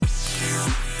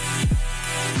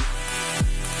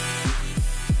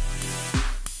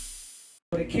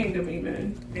kingdom.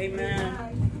 Amen.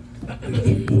 Amen.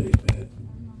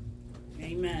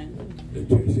 Amen. The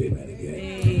church say amen again.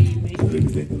 Amen. So let me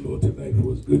thank the Lord tonight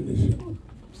for his goodness.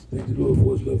 Thank the Lord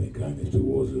for his loving kindness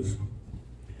towards us.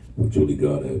 For truly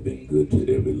God has been good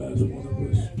to every last one of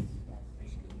us.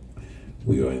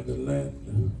 We are in the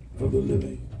land of the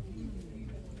living.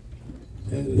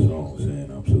 As the song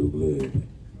saying, I'm so glad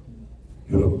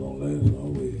trouble don't last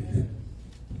always.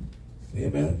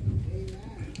 Amen.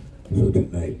 So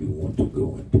tonight we want to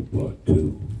go into part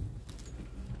 2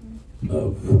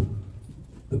 of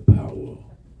the power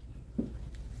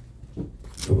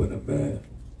of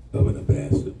an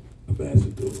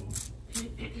ambassador,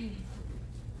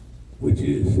 which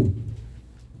is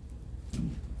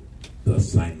the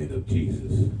assignment of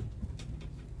Jesus.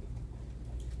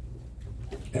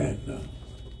 And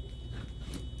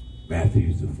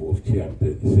Matthew, the 4th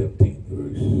chapter, the 17th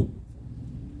verse.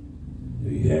 Do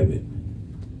you have it?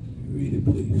 Read it,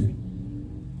 please.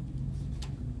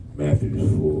 Matthew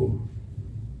 4.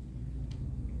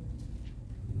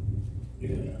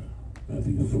 Yeah,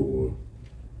 Matthew 4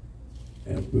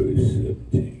 and verse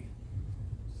 17.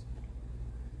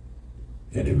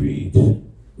 And it reads,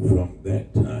 from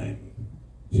that time,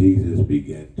 Jesus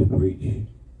began to preach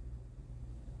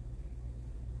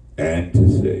and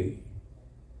to say,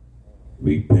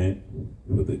 repent,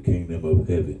 for the kingdom of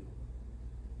heaven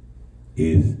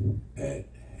is at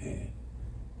hand.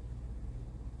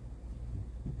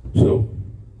 So,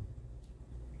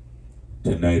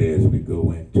 tonight as we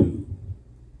go into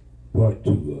part 2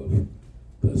 of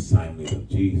the assignment of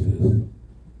Jesus,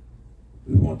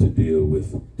 we want to deal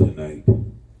with tonight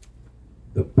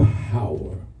the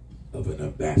power of an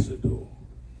ambassador.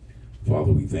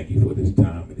 Father, we thank you for this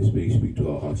time and this space. Speak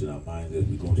to our hearts and our minds as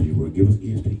we go into your word. Give us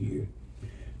ears to hear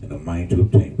and a mind to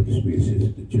obtain what the Spirit says to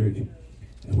the church.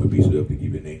 And we'll be served to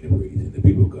give your name the praise. And the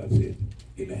people of God said,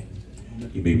 amen.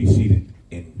 You may be seated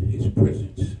in his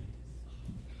presence.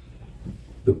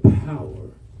 The power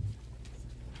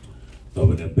of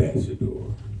an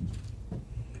ambassador.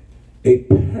 A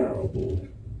parable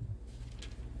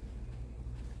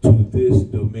to this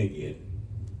dominion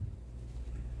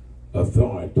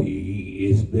authority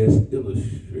is best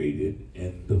illustrated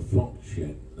in the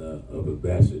function of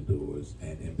ambassadors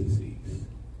and embassies.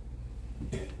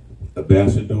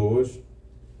 Ambassadors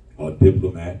are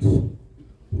diplomats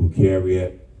who carry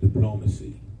out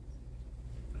diplomacy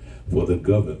for the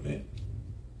government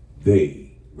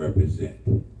they represent.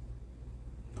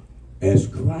 As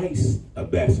Christ's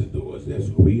ambassadors, that's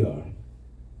who we are,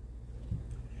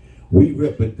 we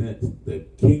represent the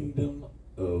kingdom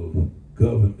of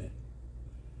government,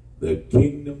 the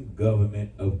kingdom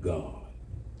government of God.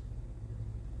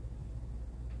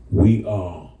 We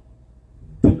are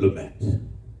diplomats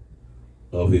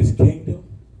of his kingdom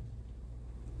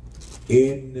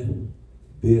in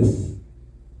this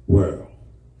world.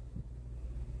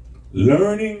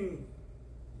 Learning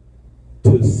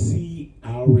to see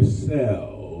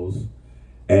ourselves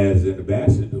as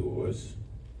ambassadors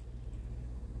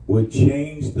would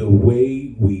change the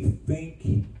way we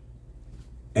think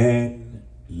and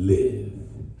live.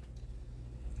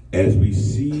 As we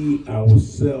see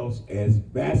ourselves as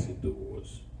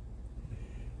ambassadors,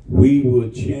 we will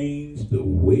change the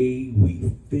way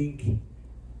we think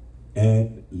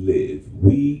and live.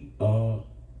 We are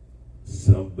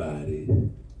somebody.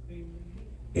 Amen.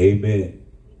 Amen.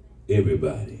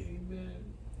 Everybody. Amen.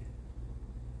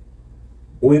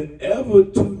 Whenever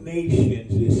two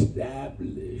nations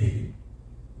establish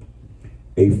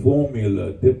a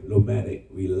formula diplomatic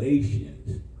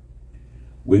relations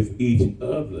with each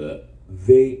other,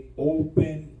 they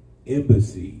open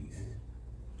embassies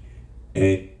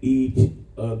in each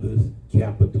other's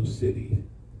capital cities.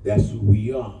 That's who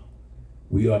we are.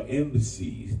 We are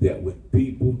embassies that when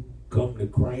people come to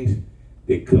Christ,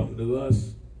 they come to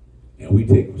us and we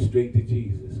take them straight to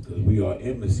Jesus, because we are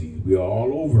embassies. We are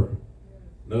all over.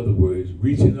 In other words,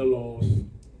 reaching the lost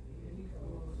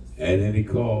at any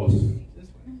cost,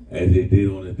 as they did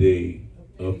on the day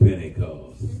of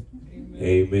Pentecost.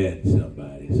 Amen,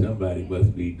 somebody. Somebody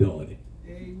must be doing it.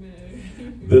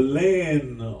 Amen. The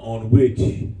land on which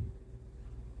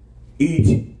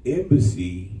each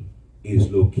embassy is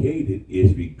located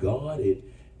is regarded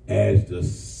as the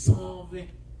sovereign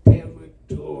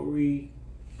territory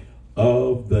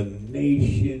of the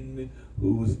nation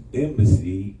whose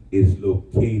embassy is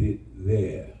located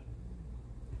there.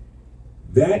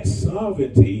 That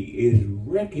sovereignty is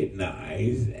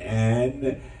recognized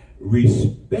and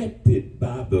respected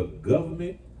by the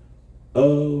government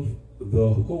of the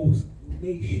host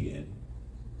nation,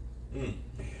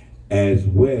 as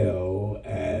well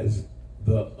as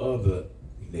the other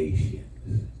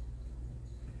nations.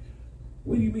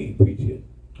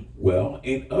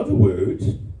 in other words,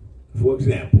 for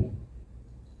example,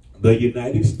 the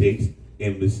United States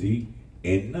Embassy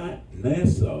in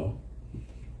Nassau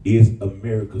is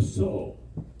America's soul,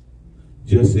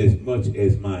 just as much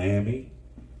as Miami,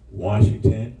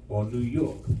 Washington, or New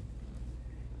York.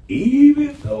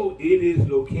 Even though it is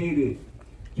located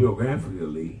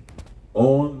geographically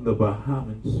on the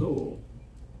Bahamian soil,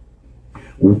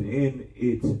 within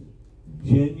its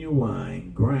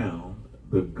genuine ground,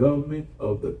 the government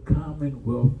of the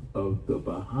Commonwealth of the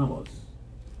Bahamas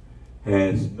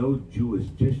has no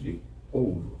jurisdiction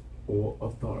over or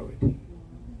authority.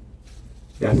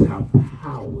 That's how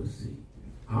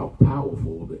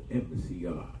powerful the embassy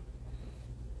are.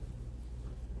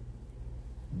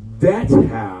 That's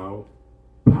how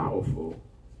powerful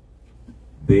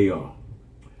they are.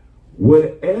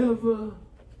 Whatever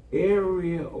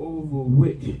area over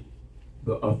which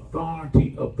the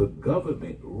authority of the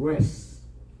government rests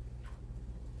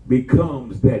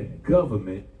becomes that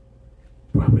government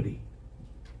property.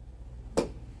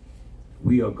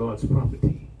 We are God's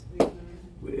property.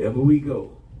 Wherever we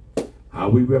go, how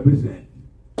we represent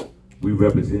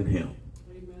Him.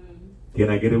 Can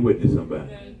I get a witness,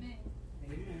 somebody?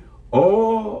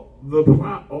 All the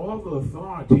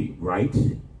authority, rights,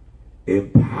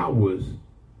 and powers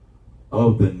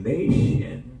of the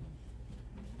nation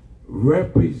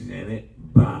represented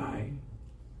by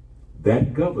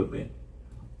that government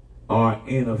are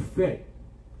in effect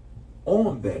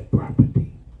on that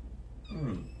property.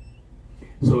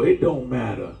 So it don't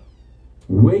matter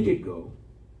where you go,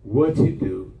 what you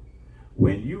do,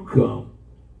 when you come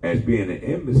as being an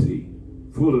embassy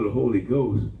full of the Holy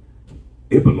Ghost,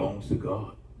 it belongs to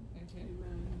God.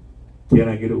 Can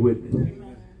I get a witness?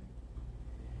 Amen.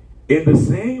 In the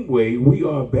same way, we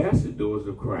are ambassadors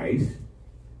of Christ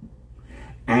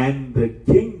and the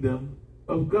kingdom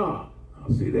of God.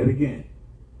 I'll say that again.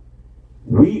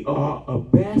 We are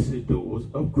ambassadors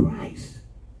of Christ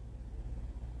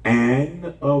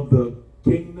and of the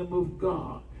kingdom of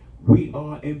God. We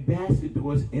are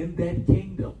ambassadors in that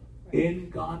kingdom,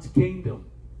 in God's kingdom.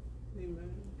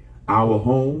 Amen. Our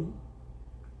home,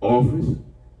 office,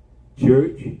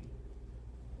 church,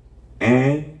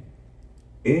 and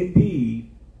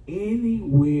indeed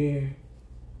anywhere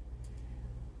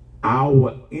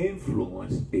our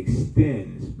influence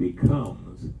extends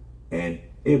becomes an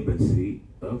embassy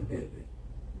of heaven.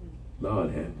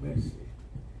 Lord have mercy.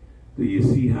 Do you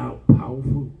see how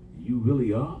powerful you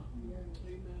really are?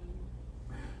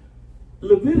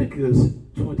 Leviticus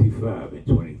 25 and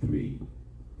 23.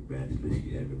 Evangelist,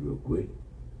 you have it real quick.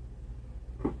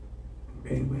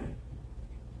 Amen.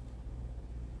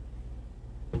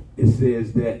 It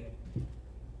says that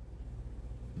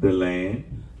the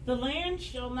land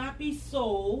shall not be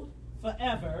sold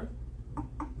forever.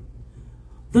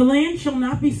 The land shall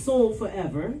not be sold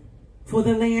forever, for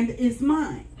the land is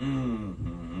mine.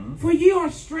 Mm-hmm. For you are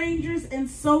strangers and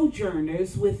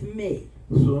sojourners with me.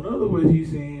 So in other words,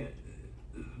 he's saying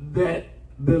that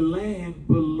the land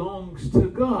belongs to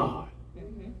God.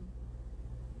 Mm-hmm.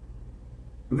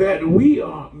 That we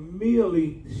are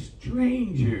merely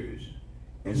strangers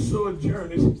and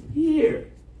sojourners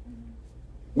here.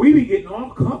 We be getting all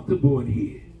comfortable in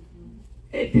here.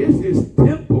 And this is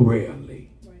temporarily.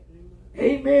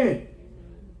 Amen.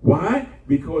 Why?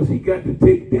 Because he got to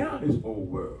take down his old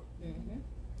world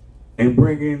and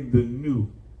bring in the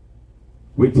new,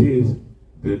 which is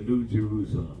the New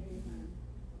Jerusalem.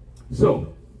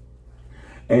 So,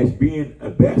 as being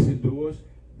ambassadors,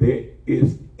 there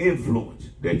is influence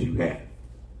that you have.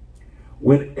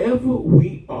 Whenever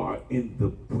we are in the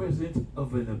presence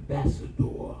of an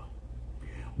ambassador,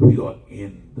 we are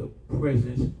in the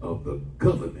presence of the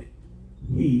government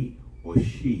he or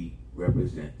she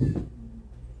represents.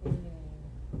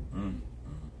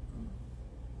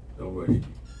 Don't rush me.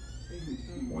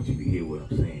 I want you to hear what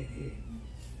I'm saying here.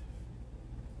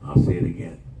 I'll say it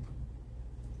again.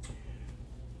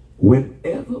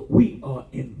 Whenever we are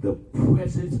in the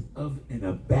presence of an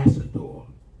ambassador,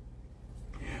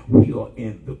 we are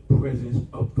in the presence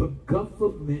of the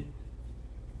government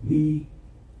he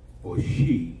or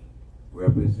she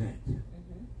represents.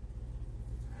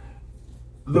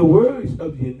 The words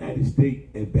of the United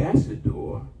States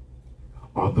ambassador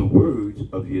are the words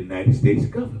of the United States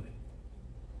government.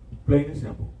 Plain and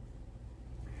simple.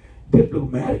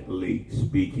 Diplomatically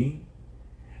speaking,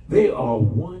 they are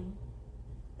one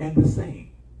and the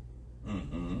same.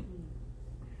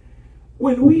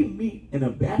 When we meet an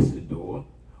ambassador,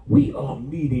 we are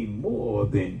meeting more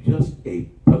than just a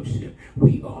person.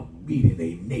 We are meeting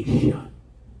a nation.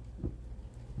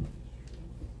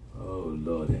 Oh,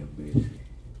 Lord have mercy.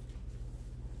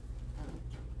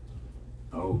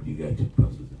 Oh, hope you got your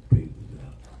pencils and papers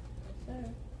out.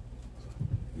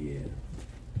 Yeah.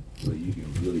 So you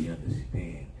can really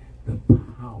understand the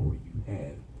power you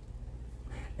have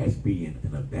as being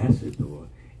an ambassador,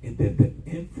 and then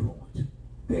the influence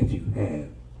that you have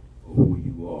of who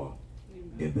you are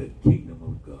in the kingdom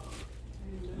of God.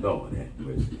 Lord have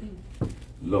mercy.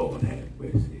 Lord have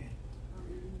mercy.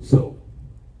 So,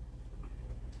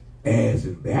 as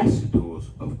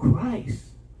ambassadors of Christ,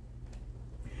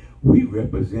 we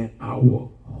represent our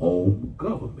home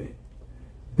government.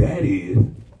 That is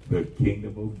the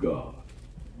kingdom of God.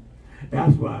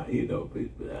 That's why,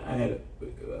 I had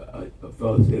a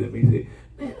fellow say to me, he said,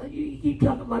 man, you keep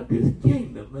talking about this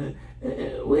kingdom, man.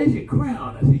 Where's your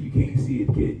crown? I said, you can't see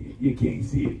it, kid. You can't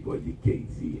see it, boy. You can't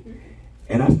see it.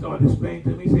 And I started explaining to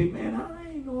him. He said, man,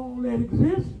 I ain't know all that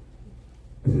exists.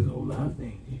 I said, there's a lot of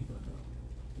things you don't know.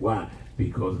 Why?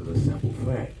 Because of the simple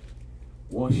fact.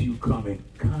 Once you come in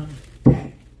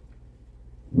contact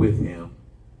with him,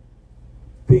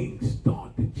 things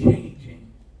start to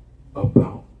changing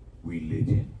about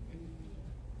religion,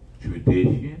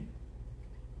 tradition,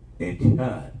 and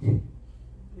church.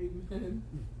 Amen.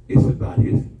 It's about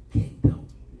his kingdom.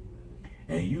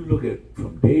 And you look at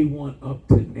from day one up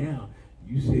to now,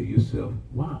 you say to yourself,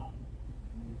 wow,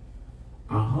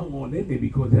 I hung on in there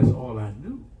because that's all I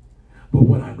knew. But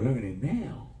what I'm learning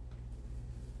now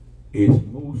is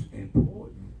most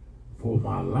important for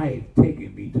my life,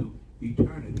 taking me to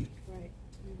eternity. Right.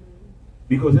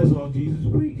 Because that's all Jesus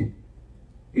preached.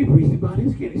 He preached about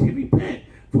his kingdom. He said, repent,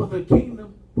 for the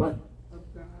kingdom, what?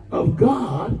 Of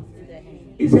God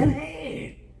is at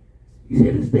hand. He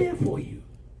said it's there for you.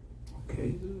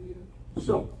 Okay?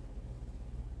 So,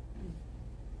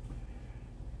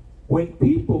 when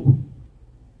people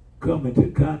come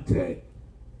into contact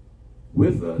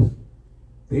with us,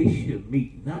 they should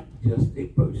meet not just a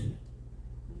person,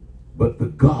 but the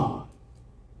God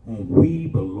whom we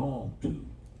belong to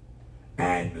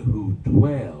and who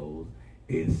dwells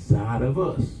inside of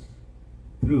us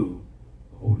through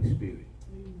the Holy Spirit.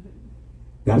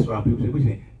 That's why people say, we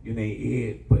say, you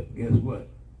ain't Ed, but guess what?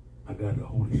 I got the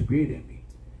Holy Spirit in me.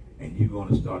 And you're going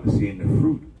to start to see the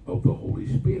fruit of the Holy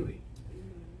Spirit.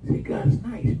 See, God's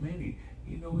nice, man.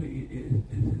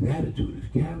 His attitude,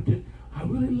 his character, I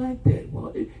really like that.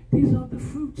 Well, these are the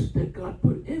fruits that God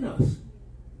put in us.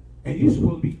 And you're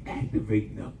supposed to be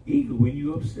activating them, even when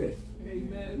you're upset.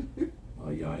 Amen. Oh,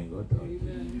 y'all ain't going to talk.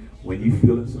 Amen. When you're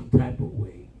feeling some type of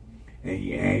way, and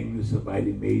you're angry,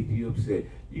 somebody made you upset,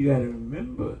 you got to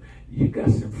remember, you got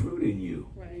some fruit in you.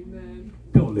 Amen.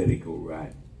 Don't let it go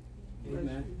riding.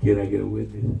 Amen. Can I get a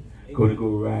witness? Amen. Going to go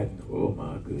riding. Oh,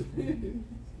 my goodness.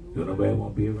 So nobody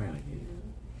won't be around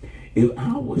you. If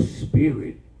our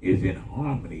spirit is in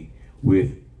harmony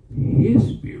with his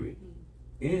spirit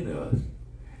in us,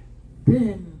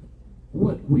 then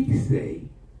what we say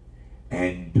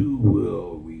and do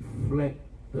will reflect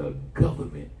the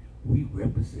government we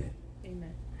represent.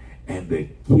 Amen. And the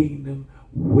kingdom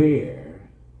where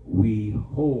we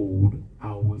hold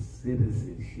our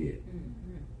citizenship.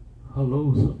 Mm-hmm.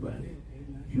 Hello, somebody.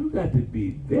 Amen. You got to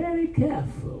be very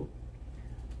careful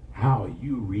how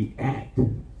you react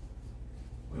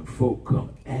when folk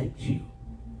come at you.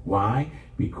 Why?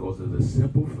 Because of the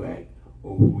simple fact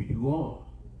of who you are.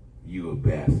 You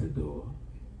ambassador.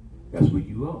 That's what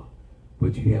you are.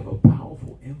 But you have a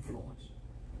powerful influence.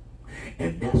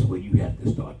 And that's where you have to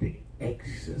start to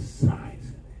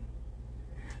exercise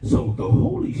it. So the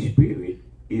Holy Spirit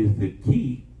is the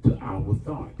key to our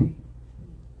authority.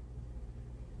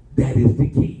 That is the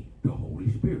key. The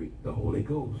Holy Spirit, the Holy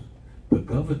Ghost, the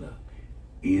governor,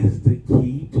 is the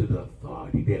key to the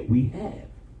authority that we have.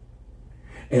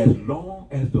 As long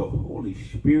as the Holy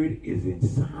Spirit is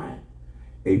inside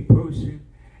a person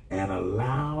and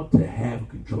allowed to have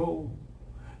control,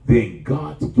 then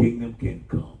God's kingdom can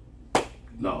come.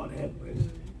 Lord have mercy.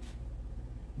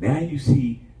 Now you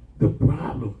see the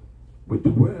problem with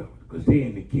the world, because they're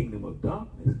in the kingdom of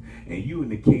darkness and you in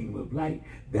the kingdom of light.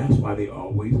 That's why they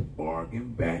always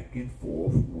arguing back and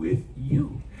forth with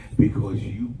you, because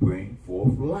you bring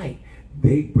forth light.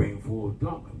 They bring forth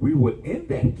darkness. We were in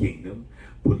that kingdom,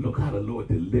 but look how the Lord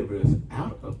delivered us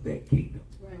out of that kingdom.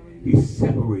 Right. He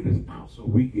separated us out so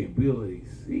we can really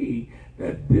see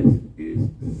that this is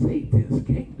Satan's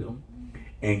kingdom,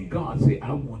 and God said,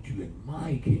 I want you in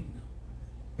my kingdom.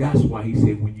 That's why he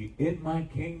said, when you're in my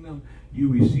kingdom, you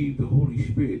receive the Holy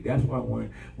Spirit. That's why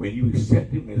when you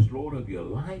accept him as Lord of your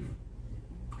life,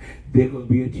 there's going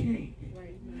to be a change.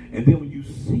 Right. And then when you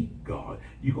seek God,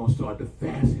 you're going to start to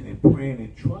fasting and praying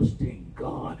and trusting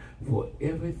God for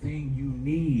everything you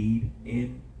need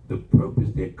in the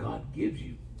purpose that God gives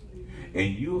you.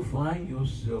 And you'll find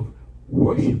yourself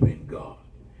worshiping God.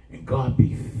 And God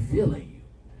be filling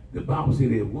you. The Bible says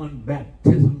there's one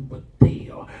baptism, but they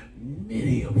are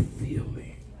many of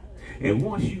filling. And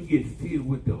once you get filled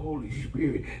with the Holy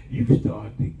Spirit, you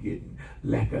start to get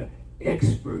like an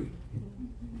expert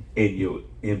in your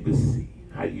embassy.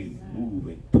 How you move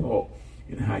and talk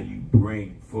and how you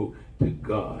bring folk to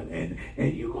God. And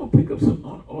you're going to pick up some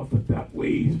unorthodox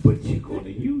ways, but you're going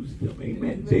to use them.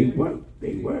 Amen. They work.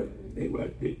 They work. They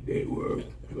work. They work.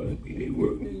 Trust me, they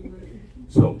work.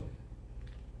 So,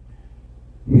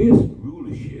 his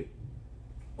rulership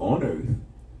on earth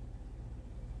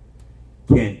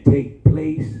can take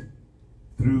place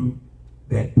through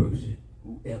that person,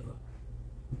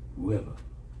 whoever.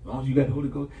 As long as you got the Holy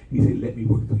Ghost, he said, let me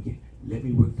work through you. Let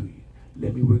me work through you.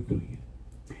 Let me work through you.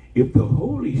 If the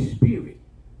Holy Spirit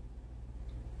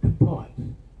departs,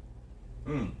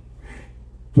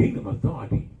 kingdom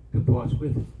authority departs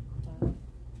with him.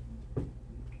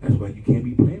 That's why you can't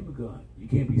be playing with God. You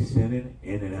can't be sinning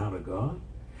in and out of God.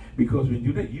 Because when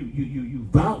you do that, you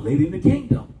violating the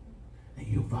kingdom. And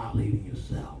you're violating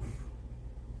yourself.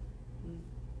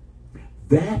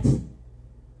 That's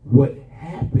what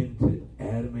happened to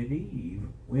Adam and Eve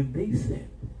when they sinned.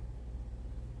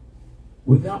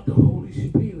 Without the Holy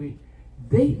Spirit,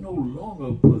 they no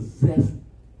longer possess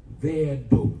their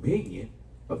dominion,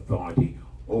 authority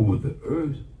over the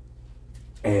earth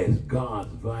as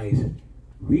God's vice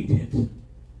regents,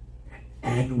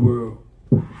 and were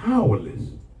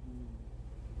powerless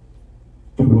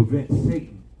to prevent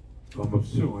Satan from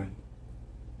usurping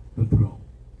the throne.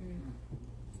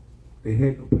 They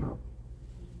had no power.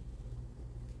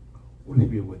 Holy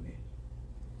Spirit wasn't there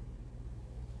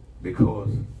because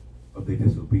of their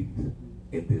disobedience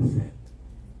and their sin.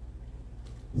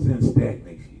 Sin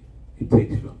stagnates you. It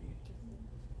takes from you.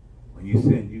 When you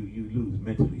sin, you lose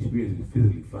mentally, spiritually,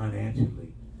 physically,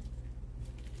 financially.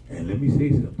 And let me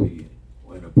say something to you.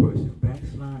 When a person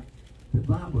backslides, the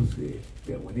Bible says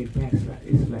that when they backslide,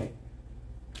 it's like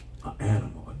an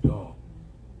animal, a dog.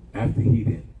 After he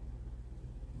done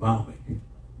vomit,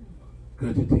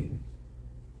 gurgitated,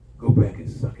 go back and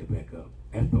suck it back up.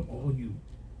 After all you've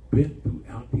been through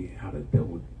out there, how the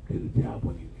devil did a job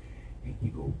on you, and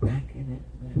you go back in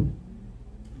that mess.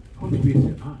 Holy Spirit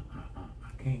said,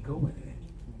 I can't go into that.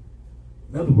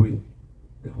 In other words,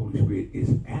 the Holy Spirit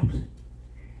is absent.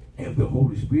 And if the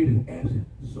Holy Spirit is absent,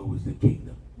 so is the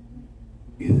kingdom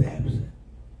is absent.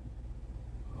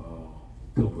 Oh,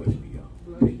 don't rush me,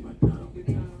 y'all. Take my time.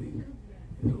 Please.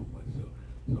 So much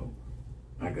so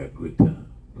I got good time.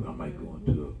 But I might go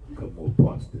into a couple more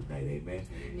parts tonight, amen.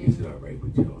 It's all right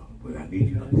with y'all. But I need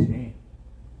you to understand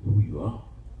who you are.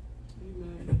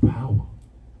 And the power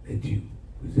that you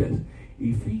possess.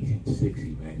 Ephesians 6,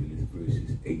 evangelist,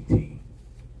 verses 18,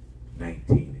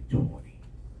 19, and 20.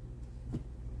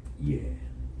 Yeah.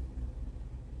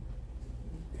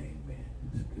 Amen.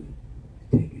 That's good.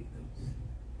 Take it notes.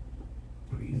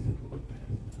 Praise the Lord,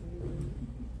 Pastor.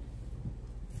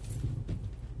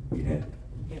 You have it?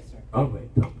 Yes, sir. All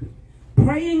right, talk to me.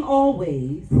 Praying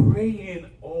always. Praying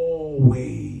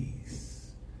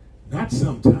always. Not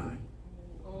sometime.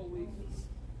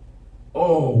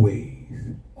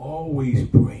 Always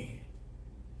praying.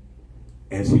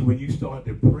 And see, when you start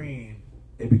to praying,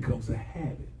 it becomes a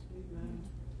habit.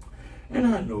 And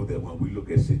I know that when we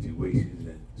look at situations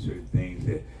and certain things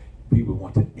that people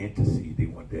want to intercede, they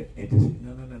want that intercede.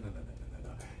 No.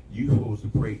 You're supposed to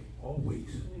pray always.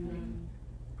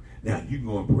 Now, you can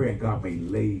go and pray, and God may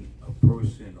lay a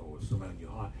person or somebody in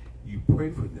your heart. You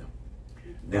pray for them.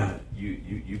 Now,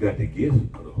 you got the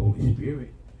gift of the Holy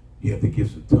Spirit. You have the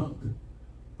gifts of tongues.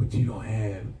 But you don't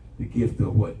have the gift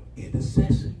of what?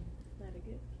 Intercession. Not a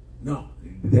gift. No,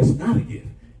 that's not a gift.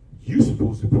 You're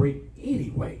supposed to pray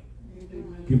anyway.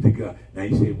 Amen. Give to God. Now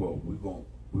you say, well,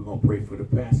 we're gonna pray for the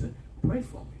pastor. Pray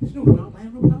for me. There's no problem. I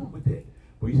have no problem with that.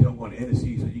 But you say, I'm going to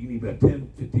intercede, so you can need about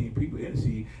 10, 15 people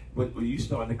intercede. But you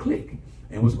starting to click.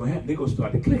 And what's going to happen? They're going to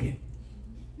start to clicking.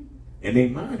 And their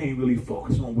mind ain't really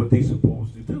focused on what they're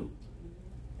supposed to do.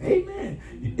 Amen.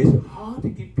 It's hard to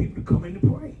get people to come in to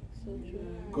pray.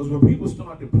 Because when people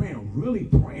start to pray and really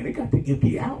praying, they got to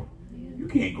empty out. You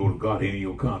can't go to God any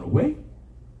old kind of way.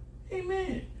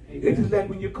 Amen. It's just like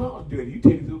when your car's dirty. You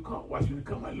take it to a car wash when it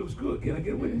come out, it looks good. Can I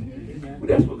get with it? But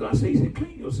that's what God says. He said,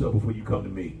 clean yourself before you come to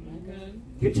me.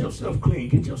 Get yourself clean.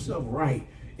 Get yourself right.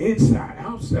 Inside,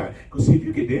 outside. Because see, if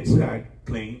you get the inside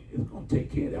clean, it's going to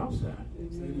take care of the outside.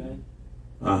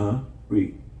 Amen.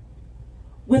 Read.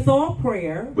 With all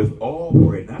prayer. With all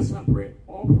prayer. Not some prayer.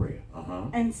 All prayer.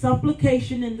 And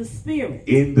supplication in the Spirit.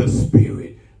 In the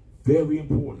Spirit. Very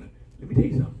important. Let me tell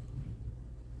you something.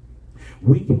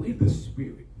 When you in the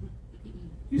spirit,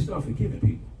 you start forgiving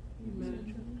people.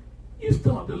 You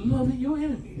start to loving your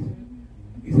enemies.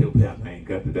 You say, well, I ain't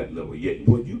got to that level yet.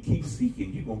 But you keep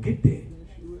seeking, you're going to get there.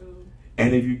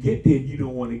 And if you get there, you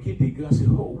don't want to get there. God said,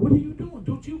 oh, what are you doing?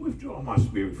 Don't you withdraw my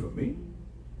spirit from me.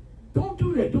 Don't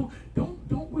do that. Don't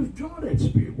withdraw that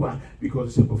spirit. Why? Because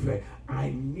of simple fact, I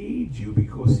need you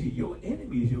because, see, your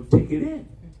enemies, you'll take it in.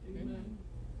 Amen.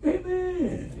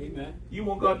 Amen. Amen. You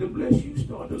want God to bless you,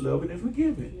 start to loving and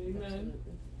forgiving. Amen.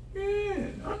 Yeah,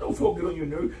 I know folk get on your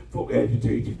nerves. Folk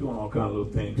agitate you, doing all kinds of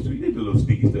little things to you. They do little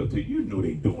sneaky stuff to you. You know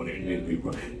they doing it.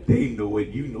 And they know it.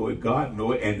 You know it. God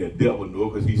know it. And the devil know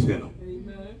it because he sent them.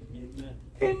 Amen.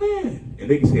 Amen. And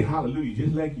they can say hallelujah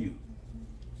just like you.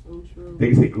 So true. They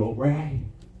can say glory.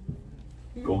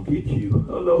 Gonna get you.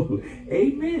 Hello.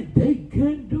 Amen. They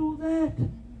can do that.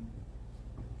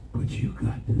 But you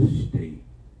got to stay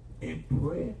in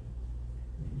prayer.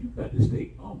 You got to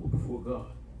stay humble before God.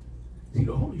 See,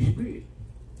 the Holy Spirit,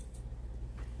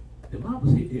 the Bible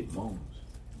says it moans,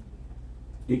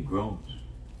 it groans,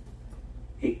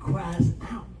 it cries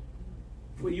out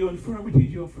for your infirmities.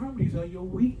 Your infirmities are your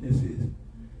weaknesses.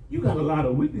 You got a lot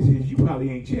of weaknesses you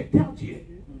probably ain't checked out yet.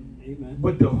 Amen.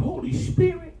 But the Holy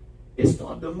Spirit, it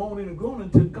starts to moaning and groaning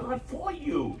to God for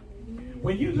you.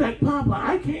 When you like, Papa,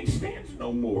 I can't stand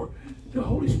no more. The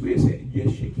Holy Spirit said,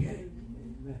 yes, you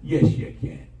can. Yes, you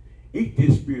can. Eat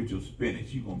this spiritual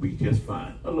spinach. You're going to be just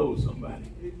fine. Hello, somebody.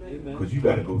 Because you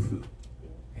got to go through.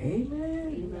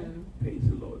 Amen. Amen. Praise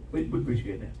the Lord. What verse you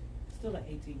get now? Still at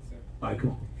 18, sir. All right, come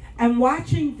on. And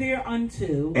watching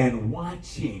thereunto. And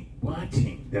watching.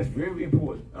 That's very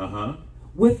important.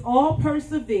 With all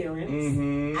perseverance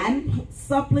and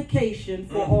supplication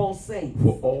for all saints.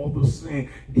 For all the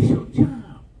saints. It's your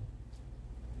job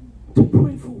to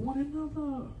pray for one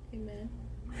another. Amen.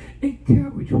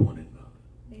 Encourage one another.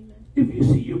 If you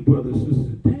see your brother or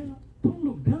sister down, don't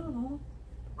look down on them.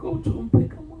 Go to them, pick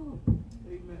them up.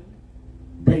 Amen.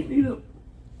 They need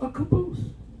a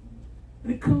caboose.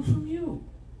 And it comes from you.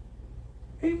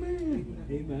 Amen.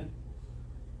 Amen.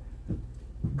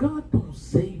 God don't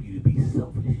save you to be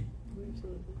selfish.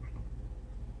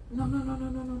 No.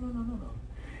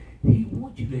 He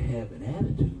wants you to have an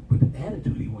attitude, but the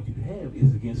attitude he wants you to have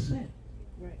is against sin.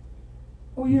 Right.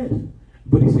 Oh, yes.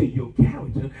 But he said, your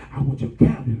character, I want your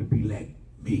character to be like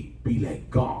me, be like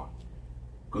God.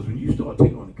 Because when you start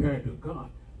taking on the character of God,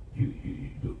 you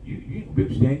ain't going to be able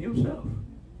to stand yourself.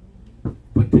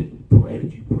 But the prayer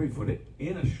that you pray for the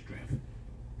inner strength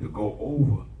to go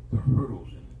over the hurdles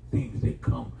and things that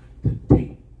come to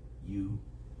take you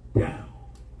down.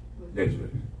 Next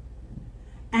verse.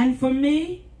 And for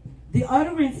me, the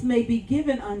utterance may be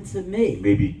given unto me.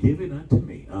 May be given unto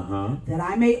me. That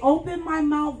I may open my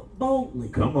mouth boldly.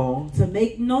 Come on. To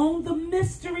make known the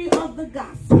mystery of the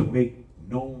gospel. To make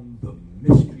known the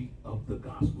mystery of the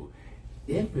gospel.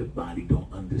 Everybody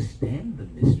don't understand the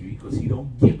mystery because he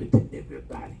don't give it to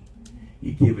everybody.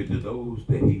 He give it to those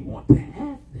that he want to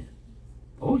have them.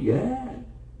 Oh yeah.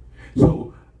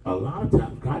 So a lot of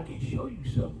times God can show you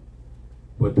something.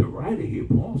 But the writer here,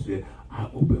 Paul said, I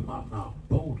open my mouth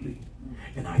boldly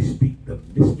and I speak the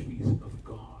mysteries of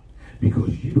God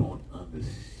because you don't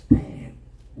understand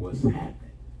what's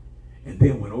happening. And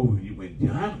then when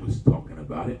John was talking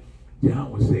about it,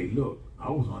 John would say, look, I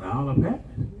was on the Isle of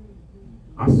Patmos.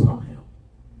 I saw him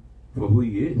for who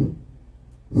he is.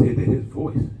 Said that his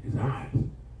voice, his eyes,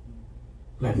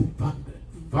 like thunder,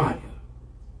 fire.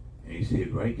 And he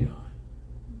said, right, John,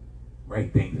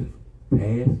 write things of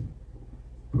past,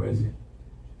 present,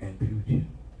 and future.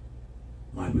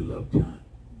 My beloved John.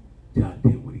 John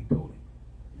did what he told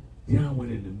him. John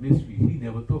went into mysteries he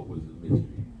never thought was a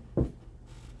mystery.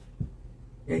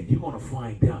 And you're going to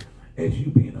find out, as you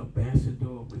be an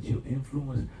ambassador with your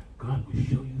influence, God will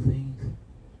show you things.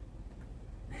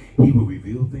 He will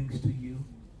reveal things to you.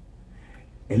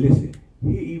 And listen,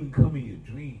 he'll even come in your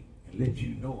dream and let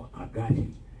you know, I got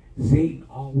you. Satan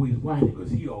always watching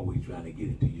because he always trying to get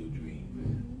into your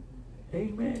dreams.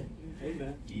 Amen.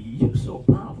 Amen. You're so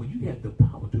powerful. You have the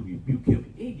power to rebuke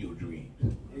him in your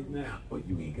dreams. Amen. But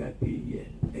you ain't got there yet.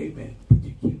 Amen. But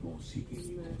you keep on seeking.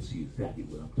 You're going to see exactly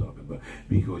what I'm talking about.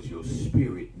 Because your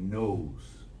spirit knows.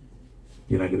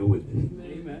 Can I get a witness?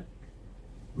 Amen.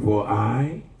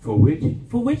 For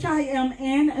which I am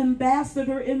an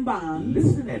ambassador in bonds.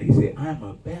 Listen to that. He said, I'm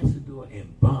ambassador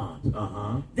in bonds.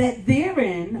 That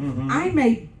therein I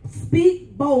may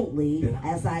speak boldly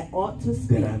as I ought to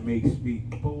speak. That I may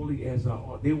speak boldly as I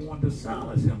ought. They want to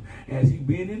silence him as he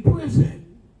been in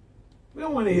prison. We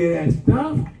don't want to hear that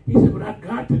stuff. He said, but I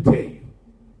got to tell you.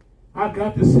 I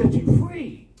got to set you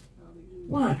free.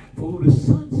 Why? For who the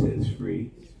Son sets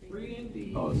free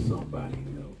Oh, somebody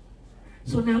know.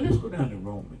 So now let's go down to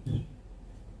Romans.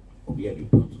 Oh, we have your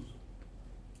pencils,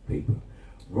 paper.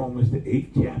 Romans, the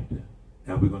 8th chapter.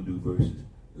 Now we're going to do verses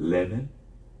 11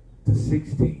 to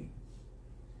 16.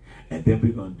 And then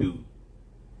we're going to do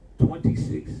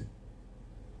 26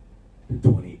 to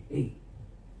 28.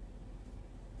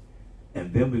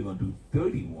 And then we're going to do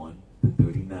 31 to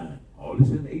 39. All this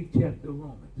in the 8th chapter of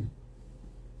Romans.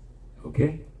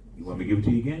 Okay? You want me to give it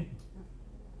to you again?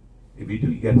 If you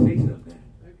do, you got to say something.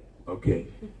 Okay.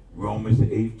 Romans, the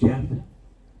 8th chapter,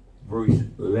 verse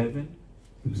 11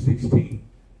 through 16.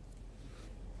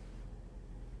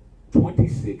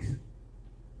 26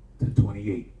 to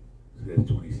 28. So that's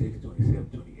 26, 27,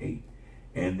 28.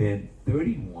 And then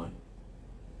 31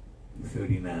 to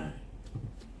 39.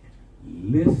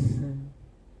 Listen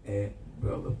at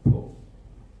Brother Paul.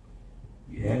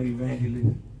 You have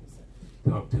evangelist?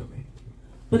 Talk to me.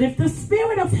 But if the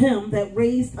spirit of him that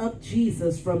raised up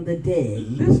Jesus from the dead,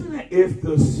 Listen, if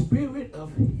the spirit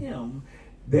of him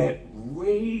that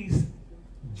raised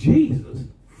Jesus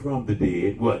from the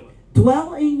dead, what?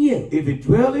 dwell in you, If it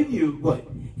dwell in you, what?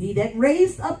 he that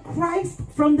raised up Christ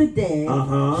from the dead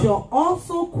shall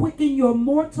also quicken your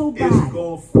mortal body. It's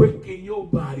going to quicken your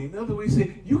body. In other words,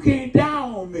 say, you can't die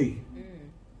on me.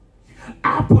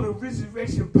 I put a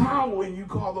resurrection power in you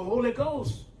called the Holy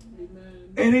Ghost. Amen.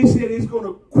 And he said it's going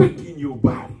to quicken your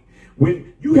body.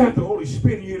 When you have the Holy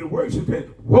Spirit in you to work, so that,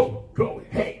 whoa, glory,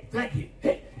 hey, thank you.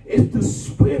 Hey, it's the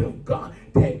Spirit of God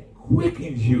that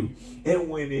quickens you. And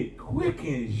when it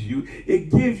quickens you, it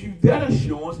gives you that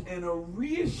assurance and a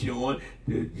reassurance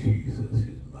that Jesus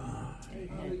is mine.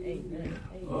 Amen. Amen.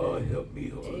 Oh, help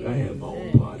me, Lord. I have my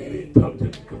own body. Talk to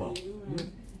me. Come on.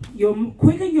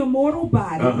 Quicken your mortal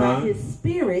body by his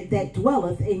spirit that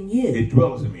dwelleth in you. It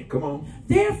dwells in me. Come on.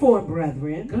 Therefore,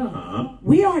 brethren,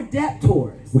 we are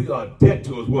debtors. We are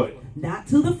debtors what? Not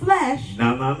to the flesh.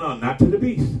 No, not to the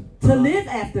beast. To live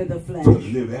after the flesh. To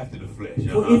live after the flesh.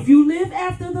 For if you live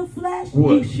after the flesh,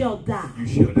 what? you shall die. You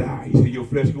shall die. He said your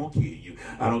flesh is going to kill you.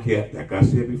 I don't care. Like I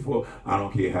said before, I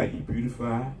don't care how you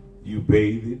beautify, you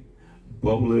bathe it,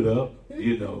 bubble it up,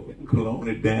 cologne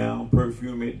it down,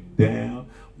 perfume it down,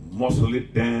 muscle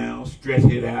it down, stretch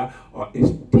it out, or it's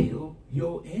still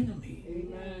your enemy.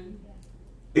 Amen.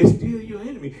 It's still your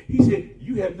enemy. He said,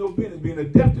 you have no business being a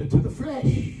debtor to the flesh.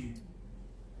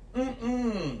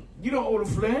 You don't owe the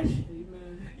flesh.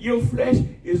 Amen. Your flesh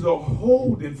is a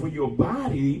holding for your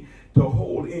body to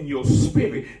hold in your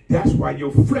spirit. That's why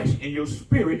your flesh and your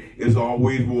spirit is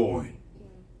always warring.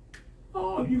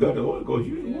 Oh, you got the Holy Ghost,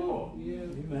 you in war. Yeah.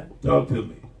 Amen. Talk to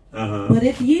me. But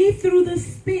if ye through the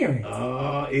Spirit.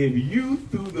 If you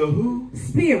through the who?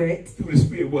 Spirit. Through the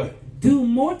Spirit what? Do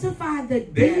mortify the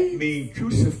deeds. That means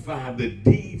crucify the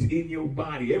deeds in your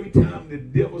body. Every time the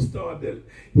devil started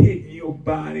hitting your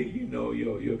body,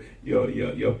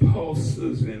 your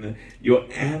pulses and your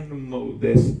animal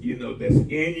that's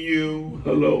in you.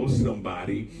 Hello,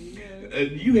 somebody.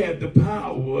 You have the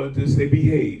power to say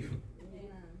behave.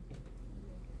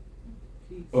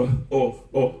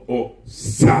 Or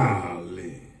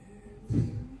silent.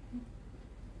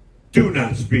 Do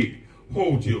not speak.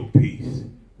 Hold your peace.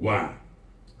 Why?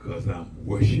 Because I'm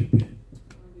worshiping.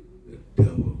 The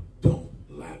devil don't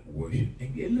like worship.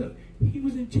 And yet, look, he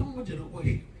was in charge of the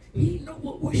worship. He know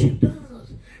what worship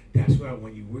does. That's why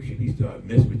when you worship, he start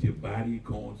messing with your body,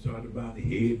 going start about the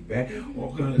head, back,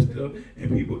 all kind of stuff. And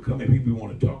people come and people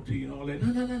want to talk to you and all that.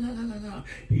 No.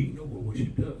 He know what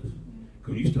worship does.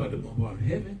 Because you start to bombard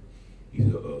heaven, he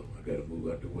said, I got to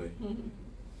move out the way.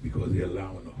 Because they're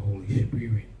allowing the Holy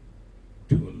Spirit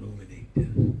to illuminate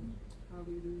them.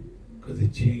 Because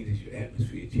it changes your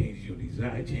atmosphere, it changes your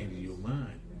desire, it changes your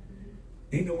mind.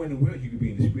 Ain't nowhere in the world you can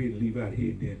be in the spirit and leave out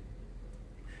here and then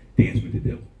dance with the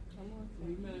devil.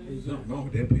 There's something wrong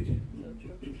with that picture.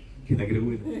 Can I get a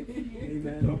witness?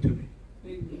 Amen. Talk to me.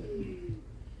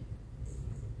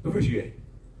 What verse you at?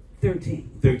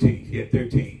 13. 13. She had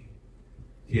 13.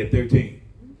 She had 13.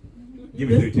 Give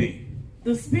me 13.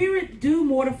 The Spirit do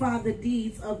mortify the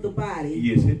deeds of the body.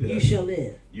 Yes, it does. You shall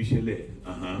live. You shall live.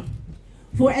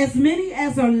 For as many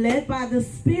as are led by the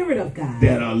Spirit of God.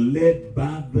 That are led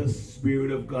by the Spirit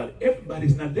of God.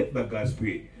 Everybody's not led by God's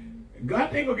Spirit.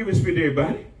 God ain't going to give his Spirit to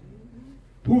everybody.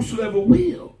 Whosoever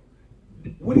will.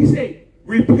 What did he say?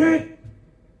 Repent.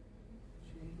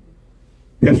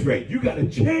 That's right. You got to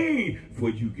change before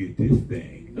you get this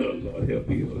thing. Oh, Lord, help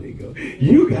me, Holy Ghost.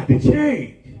 You got to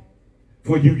change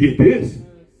before you get this.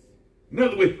 In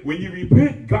other words, when you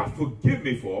repent, God forgive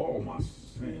me for all my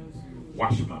sins.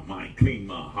 Wash my mind, clean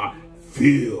my heart,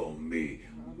 fill me.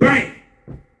 Bang!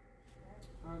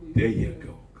 There you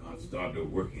go. God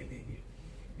started working in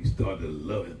you. You start to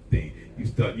love thing.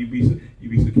 You be so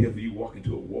careful. You walk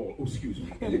into a wall. Oh, excuse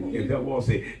me. And if that wall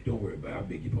say, "Don't worry about it, I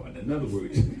beg your pardon." In other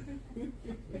words,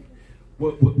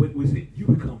 what was it? You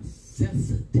become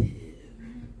sensitive.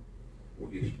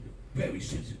 Well, yes, very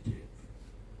sensitive.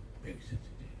 Very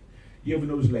sensitive. You ever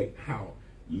notice like how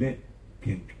lint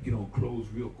can get on clothes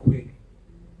real quick?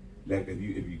 Like if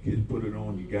you just put it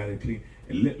on, you got it clean,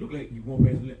 and lint look like you won't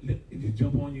pass lint, it just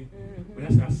jump on you. But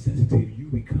that's how sensitive you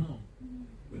become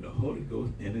when the Holy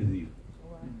Ghost enters you.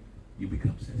 You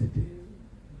become sensitive.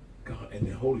 God and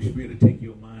the Holy Spirit will take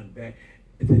your mind back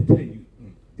and then tell you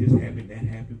this happened, that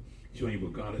happened, showing you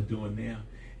what God is doing now.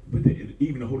 But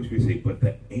even the Holy Spirit say, but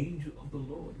the angel of the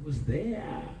Lord was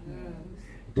there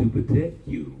to protect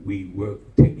you. We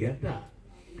work together.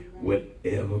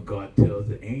 Whatever God tells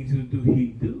the angel to do, he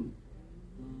do.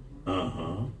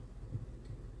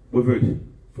 What verse?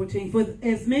 14. For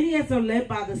as many as are led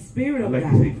by the Spirit of God. I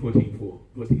like to say 14:4.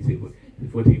 What did he say?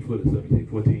 14:4 or something. Say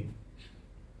 14.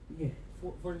 Yeah,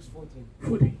 verse 14.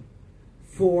 14.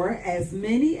 For as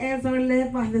many as are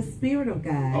led by the Spirit of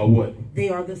God, or what? They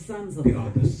are the sons of God.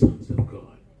 God. They are the sons of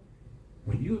God.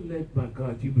 When you're led by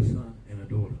God, you're a son and a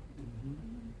daughter.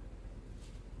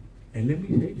 And let me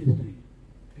say this to you.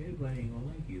 Everybody ain't gonna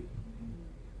like you.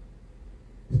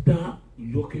 Stop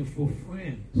looking for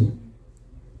friends.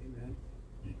 Amen.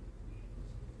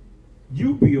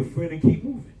 You be a friend and keep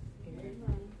moving.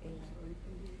 Amen.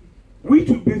 We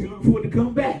too busy looking for it to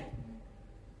come back.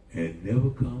 And never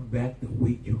come back the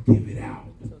way you give it out.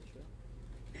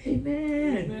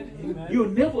 Amen. Amen. You're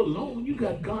never alone. You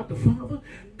got God the Father,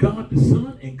 God the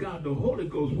Son, and God the Holy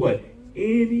Ghost. What?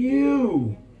 In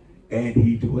you. And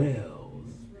he dwells.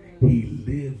 He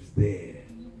lives there.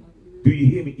 Do you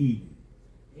hear me eating?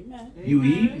 Amen. You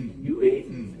eating. You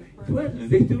eating. Presence.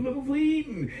 They still looking for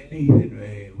eating. And he said,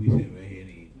 right, we sit right here and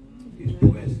eat. His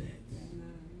presence.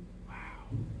 Wow.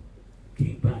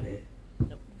 Can't buy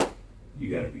that. You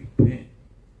got to repent.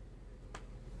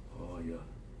 Oh, y'all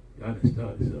done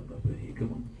started something up in here.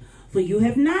 Come on. For you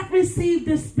have not received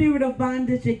the spirit of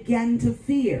bondage again to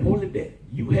fear. Hold it there.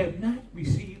 You have not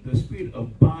received the spirit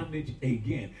of bondage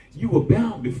again. You were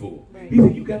bound before. Right. He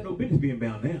said, you got no business being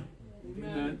bound now.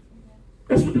 Amen.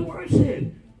 That's what the word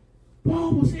said.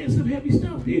 Paul was saying some heavy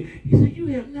stuff here. He said, you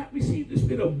have not received the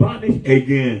spirit of bondage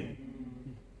again.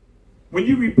 When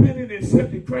you repented and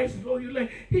accepted Christ as Lord of your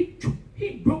life,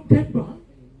 he broke that bond.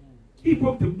 He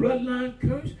broke the bloodline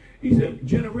curse. He said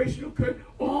generational curse.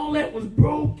 All that was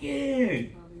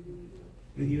broken.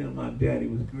 And you know, my daddy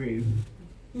was crazy.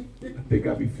 I think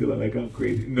I be feeling like I'm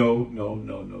crazy. No.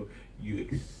 You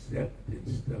accepted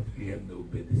stuff you have no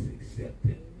business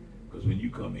accepting. Because when you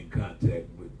come in contact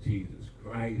with Jesus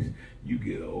Christ, you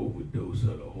get an overdose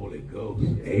of the Holy Ghost.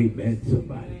 Amen,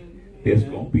 somebody. There's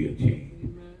going to be a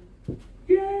change.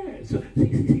 Yeah. So,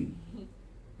 see.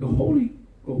 The Holy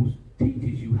Ghost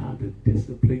teaches you how to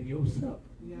discipline yourself.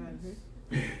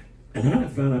 Yes. And I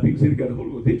found out people say they got the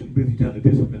Holy Ghost. They're too busy trying to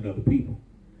discipline other people.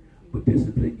 But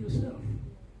discipline yourself.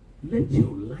 Let your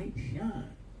light shine.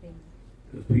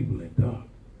 Because people in dark,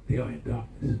 they are in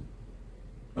darkness.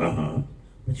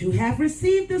 But you have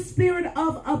received the spirit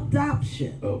of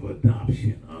adoption.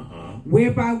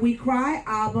 Whereby we cry,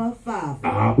 Abba, Father.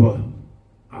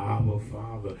 Abba,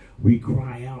 Father. We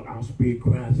cry out. Our spirit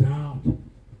cries out.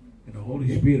 And the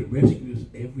Holy Spirit rescues us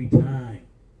every time.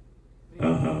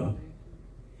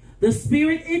 The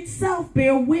Spirit itself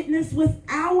bear witness with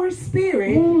our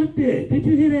spirit. Hold it there. Did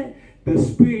you hear that? The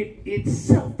Spirit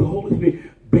itself, the Holy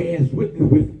Spirit, bears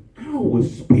witness with our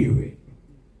spirit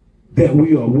that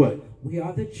we are what? We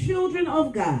are the children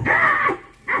of God.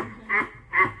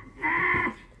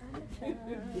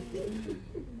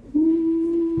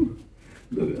 Ooh.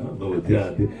 Look, I don't know what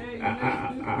y'all do.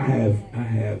 I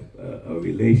have a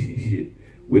relationship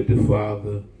with the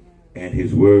Father and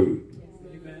His Word.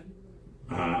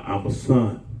 I'm a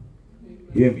son.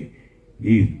 Hear me?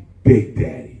 He's Big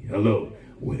Daddy. Hello.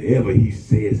 Whatever he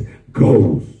says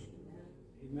goes.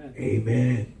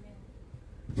 Amen.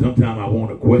 Sometimes I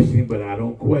want to question him, but I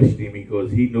don't question him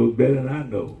because he knows better than I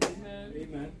know.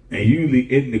 Amen. And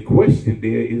usually in the question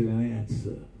there is an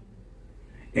answer.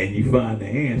 And you find the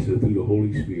answer through the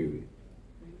Holy Spirit.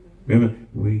 Remember,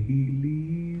 where he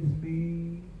leads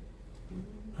me,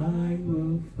 I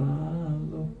will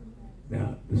follow.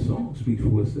 Now, the song speaks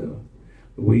for itself.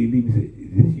 The way he leads me,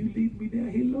 did you lead me down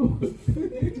here, Lord?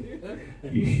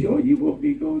 You sure you want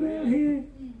me to go down here?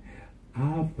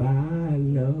 I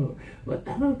follow. But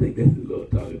I don't think that's the Lord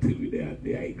talking to me down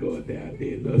there. I ain't going down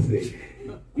there. Lord say,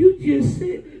 you just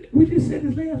said, we just said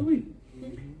this last week.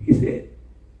 He said,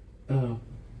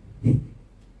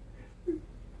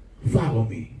 follow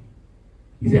me.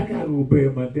 He said, I gotta go bury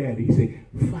my daddy. He said,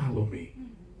 follow me.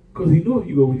 Because he knows if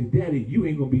you go with your daddy, you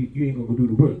ain't gonna go do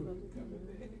the work.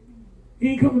 He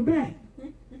ain't coming back.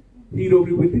 He'd over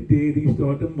there with the dead, he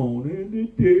started moaning, the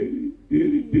dead.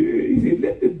 He said,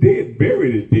 let the dead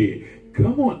bury the dead.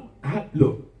 Come on.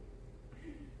 Look,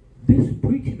 this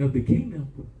preaching of the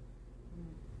kingdom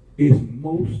is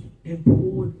most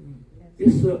important.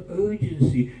 It's an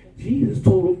urgency. Jesus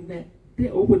told them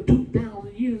that over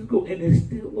 2,000 years ago, and there's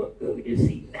still an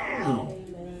urgency now.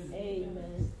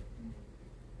 Amen.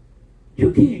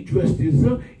 You can't dress this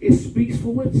up. It speaks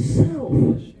for itself.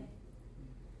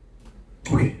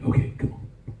 Okay, come on.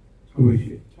 Where is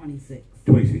it? 26.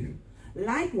 26.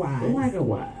 Likewise,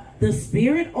 the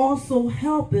Spirit also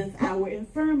helpeth our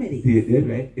infirmity. Yeah, that's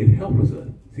right. It helps us.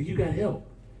 See, you got help.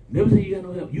 Never say you got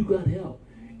no help. You got help.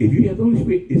 If you have the Holy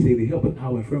Spirit, it say to help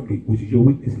our infirmity, which is your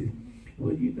weaknesses.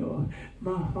 Well, you know,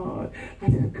 my heart, I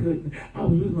just couldn't. I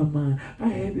was losing my mind. I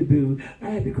had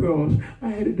to cross. I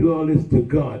had to do all this to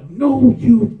God. No,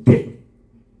 you didn't.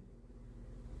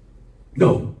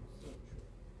 No.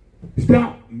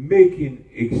 Stop making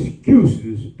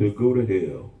excuses to go to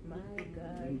hell. My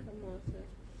God, come on, sir.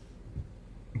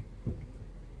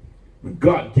 When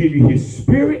God gives you his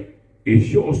spirit, it's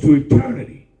yours to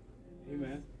eternity.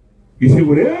 Amen. You say,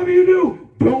 whatever you do,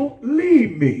 don't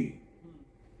leave me.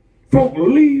 Folk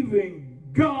leaving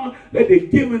God like they're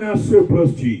giving us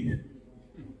surplus cheese.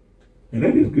 And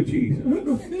that is good cheese.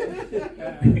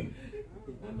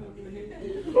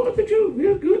 Oh, it's the truth.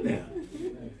 It's good now.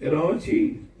 That all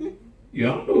cheese.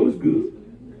 Y'all know it's good.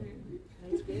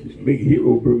 Just make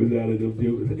hero burgers out of those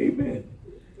jokers. Amen.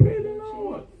 Praise the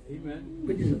Lord. Amen.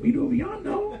 But just meat over, y'all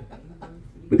know.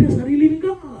 But that's how they leaving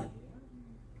God.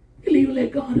 They leaving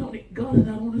let God on it. God is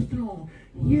not on his throne.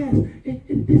 Yes.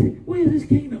 Where is this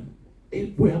kingdom?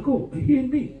 Where I go, hear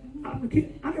me. I got the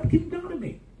kingdom down in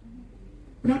me.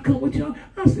 When I come with y'all,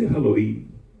 I say, hello, Eve.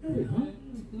 Huh?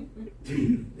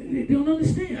 They don't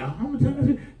understand. How many times I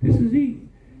say, this is Eve.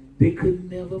 They could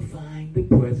never find the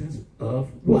presence of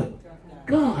what?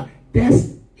 God.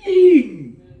 That's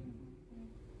Eve.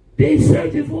 They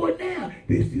searching for it now.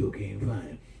 They still can't find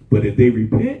it. But if they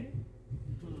repent,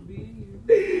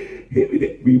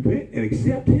 and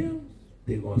accept him,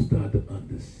 they're going to start to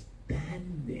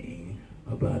understanding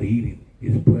about eating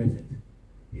his presence,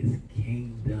 his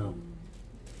kingdom,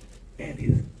 and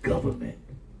his government.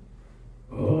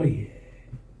 Oh, yeah.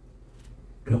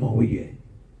 Come on, where you at?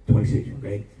 26,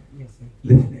 right? Yes, sir.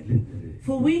 Listen to this.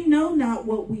 For we know not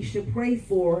what we should pray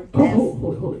for.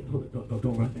 Hold it. No,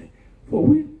 don't run that. For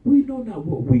we know not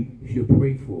what we should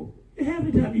pray for. And half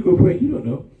the time you go pray, you don't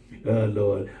know.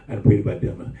 Lord, I prayed about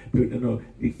them. No,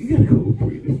 you got to go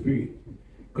pray in the Spirit.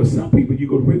 Because some people you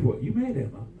go to pray for, you mad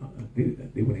at them.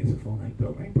 They wouldn't answer the phone. I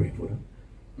ain't praying for them.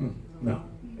 No.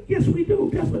 Yes, we do.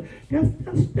 That's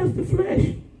the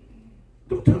flesh.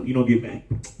 Don't tell me you don't get mad.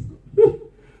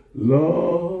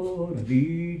 Lord, I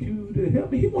need you to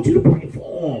help me. He wants you to pray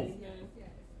for him.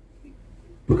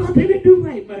 But God didn't do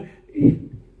right by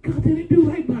God didn't do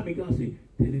right by me. God said,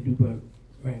 they didn't do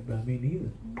right by me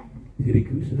neither. He said, they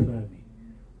crucified me.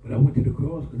 But I went to the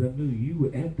cross because I knew you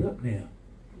would act up now.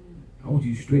 I want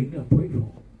you to straighten up, pray for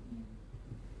him.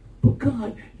 But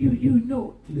God, you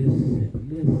know,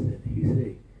 listen, he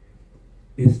said,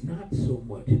 it's not so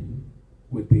much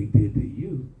what they did to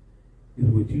you, it's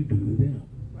what you do to them.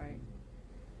 Right.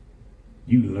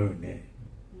 You learn that.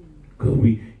 Because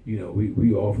we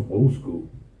all from old school.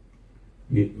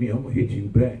 Hit me, I'm going to hit you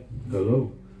back.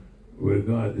 Hello. Where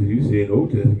God, you say in the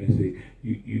Old Testament, say,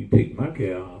 you take my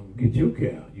cow, I'm going to get your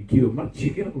cow. You kill my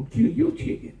chicken, I'm going to kill your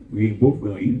chicken. We ain't both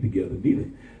going to eat it together neither.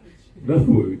 In other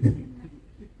words,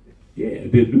 yeah,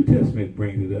 the New Testament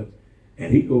brings it up.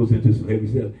 And he goes into some heavy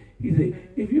stuff. He said,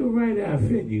 if your right eye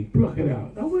offend you, pluck it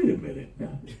out. Now, wait a minute.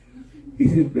 Now, he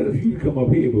said, better for you to come up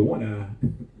here with one eye.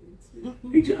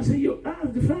 He trying to say your eye's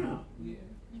defiled.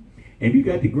 And you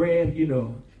got to grab,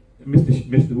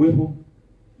 Mr. Whipple.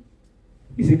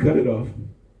 He said, cut it off.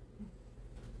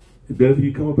 It's better for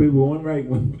you come up here with one right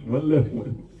one left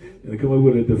one. And come up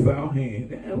with a defiled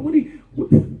hand.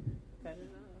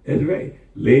 That's right.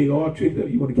 Leg all tricked up.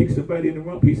 You want to kick somebody in the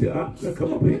rump? He said,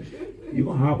 come up here. You're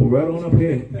going to hobble right on up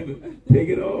here. Take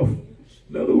it off.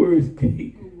 In other words,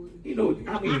 when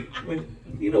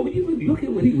you look at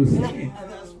what he was saying,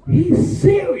 he's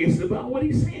serious about what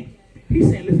he's saying. He's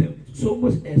saying, listen, so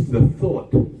much as the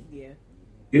thought. Yeah.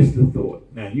 It's the thought.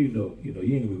 Now, you ain't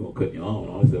even going to cut your arm and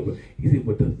all that stuff, but he said,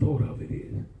 but the thought of it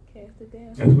is. Cast it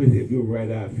down. That's what he said. If your right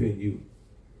eye offend you,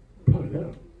 pull it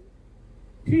out.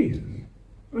 Jesus.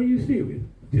 Are you serious?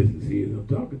 Just to see it, I'm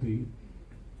talking to you.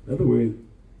 In other words,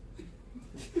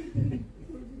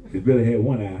 It's better have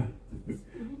one eye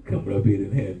coming up here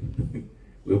than have.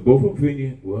 Well, both of them in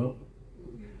you. Well,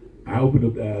 I opened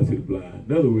up the eyes to the blind.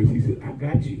 In other words, he said, I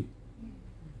got you.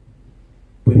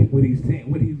 But what he's saying,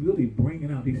 what he's really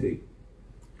bringing out, he said,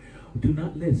 do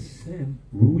not let sin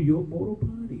rule your mortal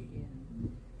body.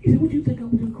 He said, what do you think I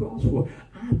went to the cross for?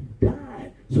 I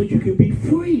died so you can be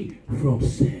free from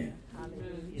sin.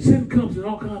 Hallelujah. Sin comes in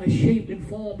all kinds of shapes and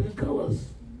forms and colors.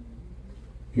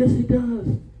 Yes, it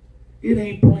does. It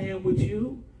ain't playing with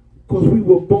you because we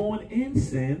were born in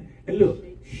sin. And look,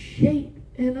 shaped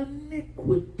in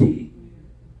iniquity.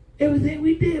 Everything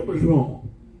we did was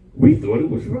wrong. We thought it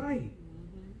was right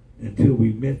until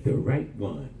we met the right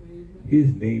one.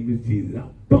 His name is Jesus. I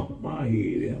bumped my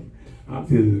head. I'm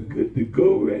just good to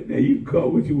go right now. You can call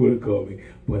what you want to call me,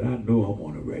 but I know I'm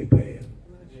on the right path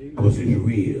because it's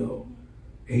real.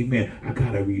 Amen. I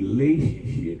got a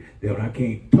relationship that when I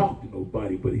can't talk to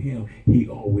nobody but him, he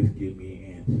always give me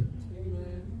an answer.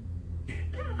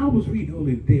 I was reading the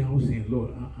other day. I was saying,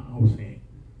 Lord, I was saying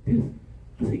this.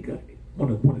 I say, God,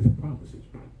 one of his promises.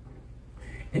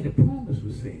 And the promise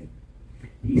was saying,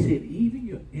 he said, even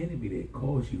your enemy that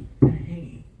caused you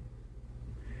pain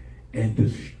and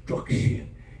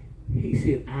destruction, he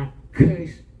said, I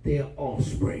curse their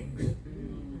offsprings.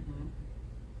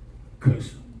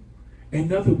 Curse them.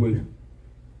 In other words,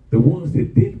 the ones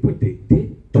that did what they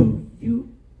did to you,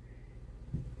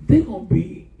 they're going to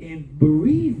be in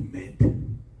bereavement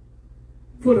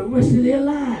for the rest of their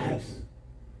lives.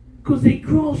 Because they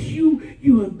cross you,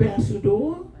 you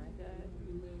ambassador.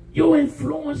 Your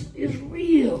influence is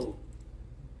real.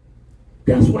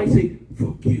 That's why I say,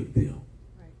 forgive them.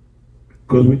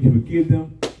 Because when you forgive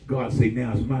them, God say,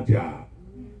 now it's my job.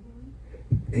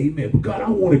 Amen. But God, I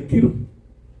want to get them.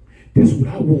 This is what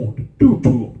I want to do to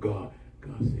them, God.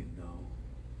 God said, no.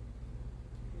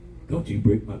 Don't you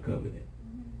break my covenant.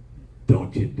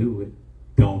 Don't you do it.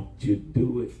 Don't you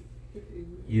do it.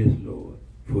 Yes, Lord.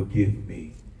 Forgive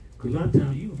me. Because a lot of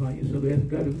times you can find yourself asking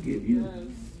God to forgive you.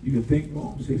 Yes. You can think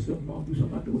wrong, say something wrong, do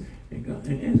something not do it, and God,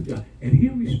 and ask God. And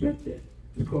he'll respect that.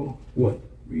 It's called what?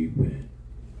 Repent.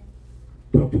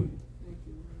 Talk to him.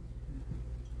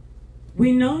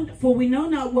 We know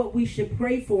not what we should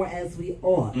pray for as we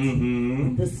ought.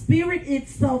 Mm-hmm. The Spirit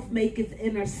itself maketh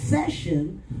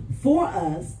intercession for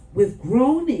us with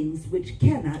groanings which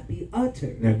cannot be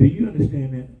uttered. Now, do you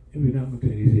understand that? Every time I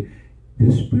tell you, he said,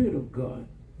 the Spirit of God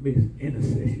makes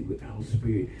intercession with our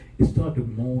spirit. It started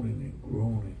moaning and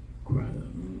groaning,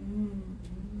 crying.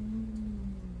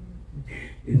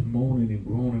 It's moaning and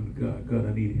groaning. God,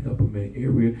 I need help in an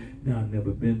area now I've never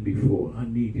been before. I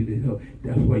need you to help.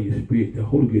 That's why your spirit, the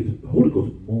Holy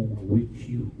Ghost moan with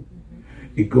you.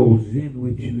 It goes in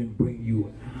with you and bring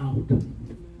you out.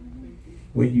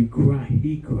 When you cry,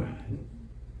 he cries.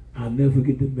 I'll never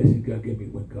forget the message God gave me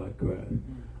when God cried.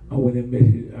 When that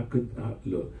message,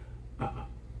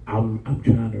 I'm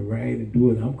trying to write and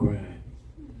do it, I'm crying.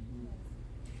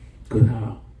 Because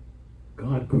how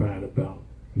God cried about,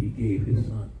 he gave his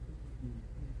son.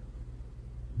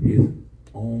 His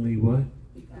only what?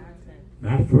 Begotten.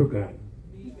 Not forgotten.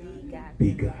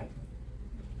 Begotten.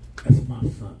 That's my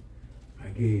son. I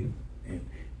gave, and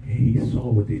he saw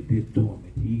what they did to him,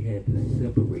 and he had to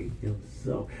separate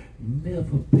himself.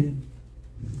 Never been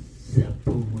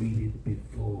separated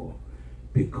before.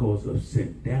 Because of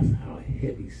sin. That's how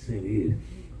heavy sin is.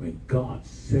 When God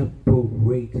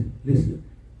separates, listen,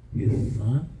 his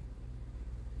son,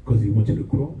 because he went to the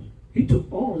cross. He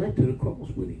took all that to the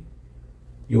cross with him.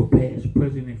 Your past,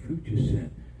 present, and future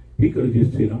sin. He could have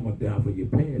just said, I'm going to die for your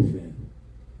past sin.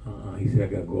 He said, I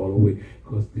got to go all the way.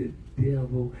 Because the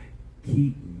devil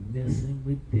keep messing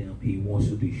with them. He wants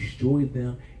to destroy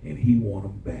them, and he wants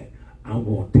them back. I'm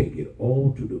going to take it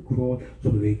all to the cross so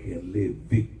they can live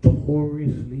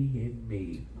victoriously in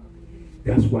me.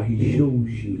 That's why he shows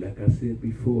you, like I said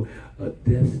before, a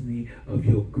destiny of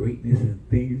your greatness and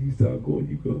things. You start going,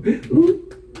 you go, ooh,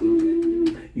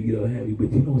 ooh. You get all happy,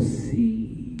 but you don't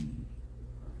see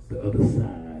the other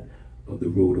side of the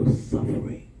road of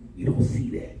suffering. You don't see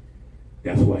that.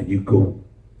 That's why you go,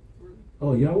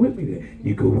 oh, y'all with me there?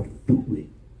 You go through it.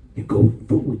 You go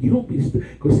through it. You don't be stuck.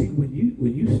 Because see, when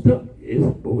you stuck, it's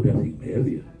that's even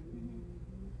heavier.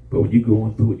 But when you go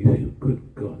on through it, you say, good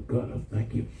God, God, I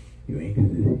thank you. Your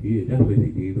angels is here. That's why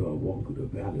they did. I walk through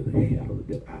the valley of the shadow of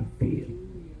death. I fear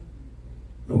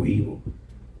no evil,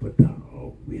 but thou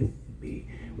art with me.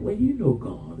 When you know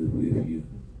God is with you,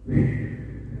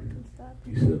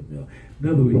 you something else. In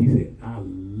other words, he said, I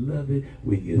love it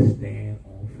when you stand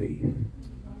on faith.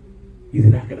 He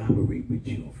said, I can operate with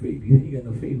you on faith. He said, you got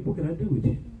no faith. What can I do with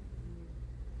you?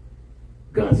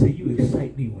 God said, you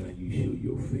excite me when you show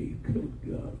your faith. Good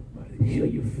God Almighty, show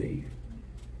your faith.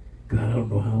 God, I don't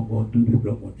know how I'm going to do this, but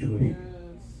I'm going to trust you.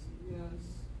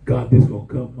 God, this going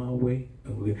to come my way.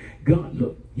 God,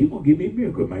 look, you're going to give me a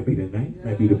miracle. It might be tonight,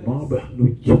 might be tomorrow, but I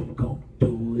know you're going to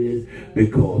do it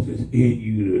because it's in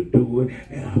you to do it.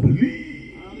 And I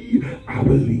believe,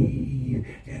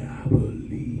 and I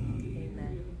believe.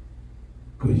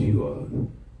 Because you are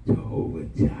Jehovah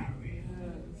Jireh.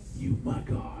 You my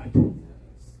God.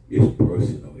 It's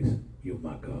personal. You're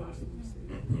my God.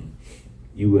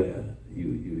 You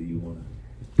want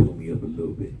to pull me up a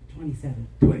little bit. 27.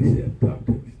 27. Talk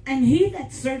to me. And he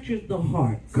that searcheth the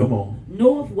hearts, come on,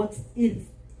 knoweth what's in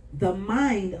the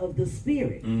mind of the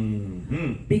Spirit,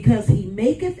 because he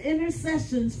maketh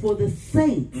intercessions for the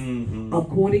saints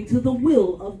according to the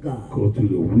will of God. According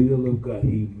to the will of God,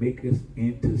 he maketh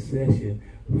intercession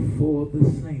for the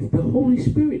saints. The Holy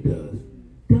Spirit does.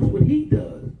 That's what he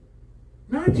does,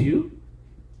 not you.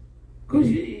 Because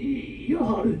your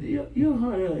heart ain't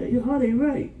right. Your heart ain't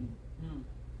right.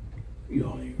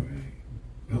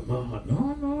 My heart,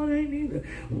 no, it ain't either.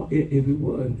 If it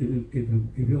was,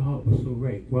 if your heart was so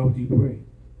right, why would you pray?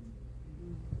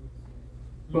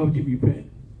 Why would you be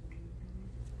praying?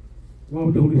 Why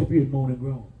would the Holy Spirit moan and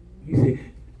groan? He said,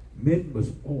 men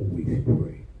must always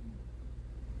pray.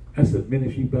 That's a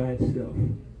ministry by itself.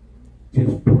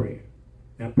 Just prayer.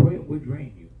 Now prayer will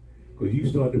drain you. Because you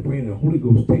start to pray and the Holy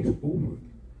Ghost takes over.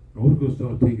 The Holy Ghost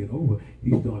starts taking over,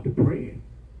 you start to pray.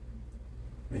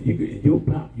 And your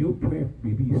prayer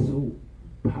may be so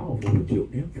powerful that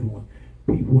you'll influence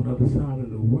people on the other side of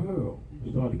the world.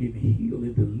 Start getting healed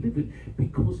and delivered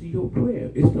because of your prayer.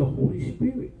 It's the Holy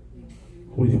Spirit.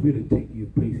 Holy Spirit will take you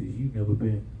places you've never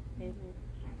been.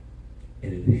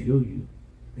 And it'll show you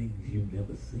things you've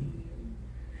never seen.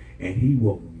 And he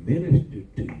will minister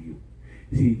to you.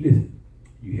 See, listen,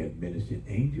 you have ministering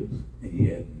angels and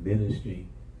you have ministering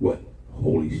what?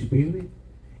 Holy Spirit.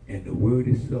 And the word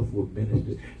itself will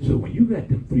minister. So when you got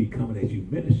them three coming as you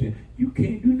minister, you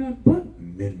can't do nothing but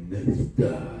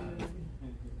minister.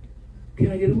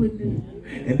 Can I get a witness?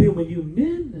 And then when you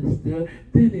minister,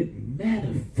 then it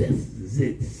manifests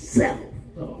itself.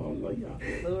 Oh,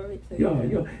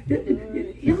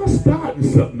 y'all starting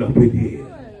something up in here.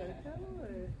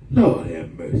 Lord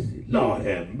have mercy. Lord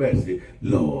have mercy.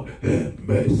 Lord have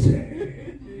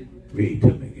mercy. Read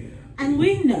to me again. And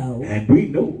we know. And we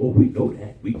know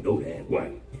that. We know that.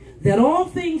 What? That all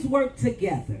things work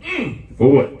together.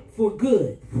 For what? For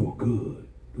good. For good.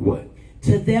 What?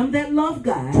 To them that love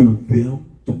God. To them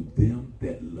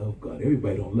that love God.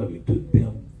 Everybody don't love you. To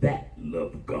them that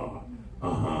love God.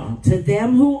 To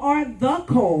them who are the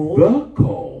called. The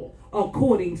called.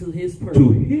 According to his purpose.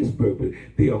 To his purpose.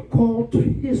 They are called to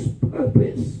his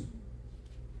purpose.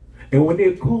 And when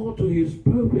they're called to his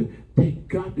purpose, they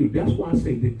got to. That's why I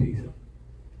say this to you.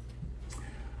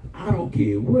 I don't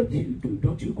care what you do.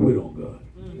 Don't you quit on God.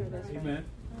 Amen.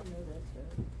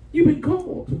 You've been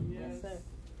called. Yes.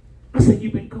 I said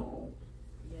you've been called.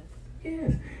 Yes.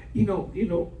 Yes. You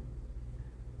know,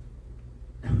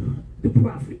 the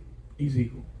prophet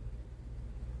Ezekiel.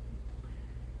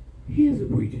 He is a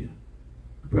preacher.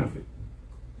 A prophet.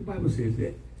 The Bible says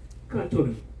that God told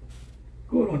him,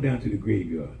 go on down to the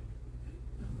graveyard.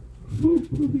 Who are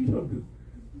you talking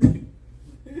to?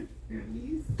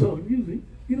 Talking music.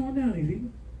 Get on down,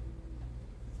 Ezekiel.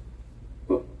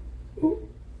 What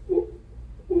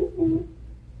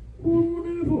on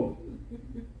that for?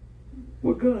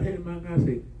 What God had in mind, God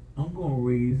said, I'm going to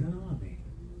raise an army.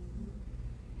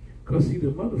 Because see,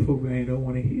 the mother folk ain't don't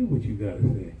want to hear what you got to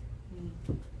say.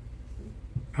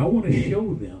 I want to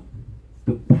show them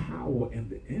the power and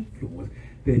the influence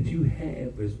that you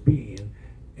have as being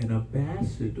an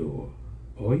ambassador.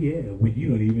 Oh yeah, when you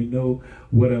don't even know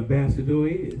what ambassador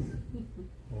is.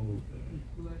 Oh,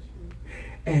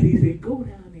 and he said, go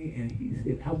down there, and he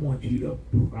said, I want you to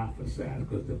prophesy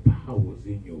because the power's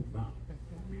in your mouth.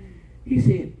 He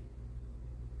said,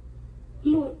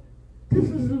 Lord, this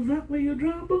is exactly your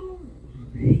dry bones.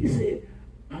 He said,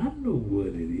 I know what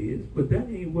it is, but that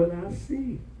ain't what I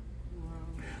see.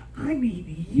 I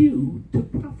need you to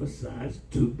prophesy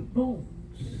to the bones.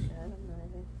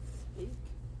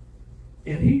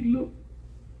 And he looked,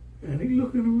 and he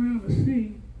looking around to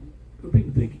see, because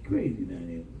people think he's crazy down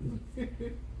there.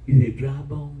 He said, dry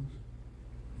bones,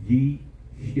 ye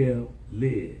shall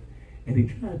live. And he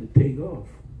tried to take off,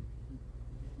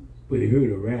 but he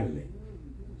heard a rattling.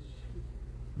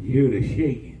 He heard a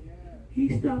shaking.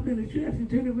 He stopped in the tracks and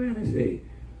turned around and said,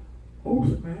 oh,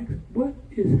 Smacks, what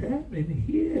is happening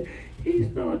here? He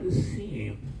started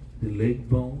seeing the leg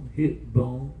bone, hip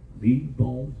bone, knee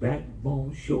bone,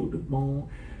 backbone, shoulder bone,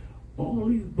 all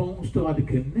these bones started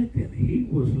connecting. He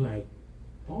was like,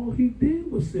 all he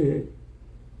did was said,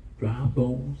 dry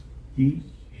bones, ye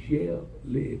shall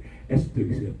live. That's the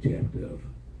 37th chapter of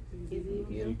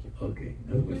Ezekiel. Okay,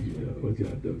 that's what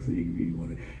y'all do, so you can read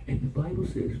one. And the Bible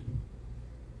says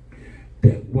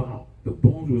that while the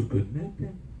bones was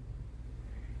connecting,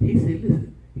 he said,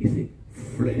 listen, he said,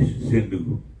 flesh,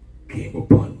 sinew came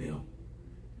upon them.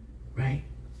 Right?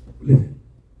 Listen.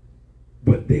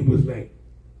 But they was like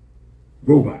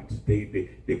robots. They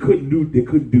couldn't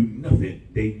do nothing.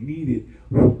 They needed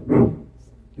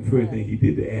the first thing he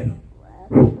did to Adam.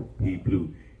 He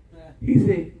blew. He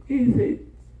said,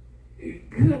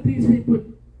 God, he said, but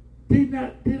they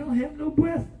don't have no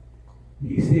breath.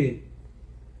 He said,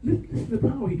 listen to the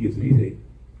power he gives them. He said,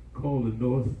 call the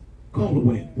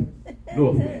wind,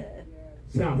 north wind,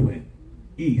 south wind,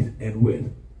 east and west.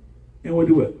 And what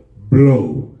do it?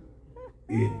 Blow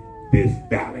in this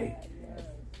valley.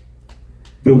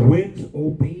 The winds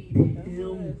obeyed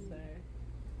him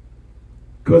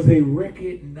because they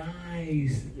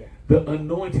recognized the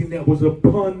anointing that was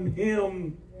upon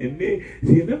him. And they,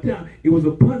 see, in that time, it was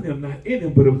upon him, not in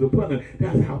him, but it was upon him.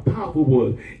 That's how powerful it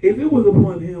was. If it was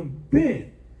upon him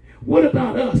then, what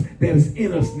about us that is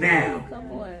in us now?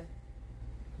 Come on.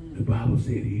 The Bible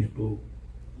said he spoke.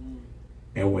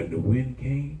 And when the wind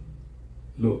came,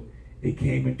 look, it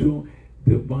came into him.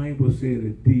 The Bible said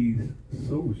that these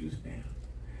soldiers now,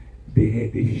 they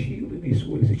had their shield and their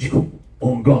sword. They said,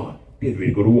 on guard. They're ready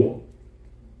to go to war.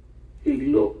 He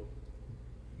looked.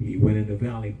 He went in the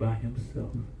valley by himself.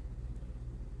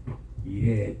 He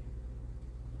had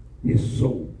his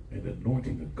soul and the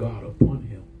anointing of God upon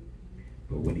him.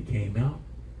 But when he came out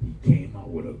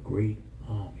with a great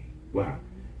army. Why?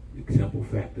 The simple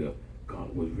fact of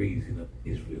God was raising up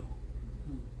Israel.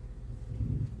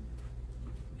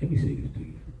 Let me say this to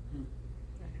you.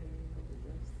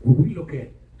 When we look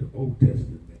at the Old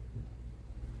Testament,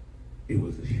 it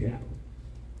was a shadow.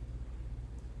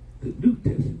 The New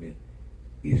Testament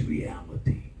is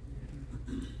reality.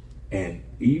 And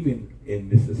even in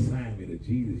this assignment of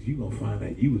Jesus, you're going to find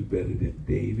out you was better than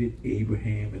David,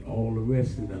 Abraham, and all the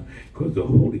rest of them, because the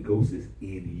Holy Ghost is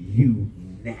in you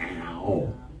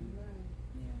now.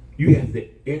 You have to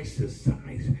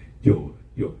exercise your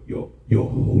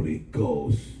Holy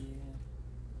Ghost.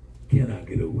 Can I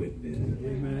get a witness?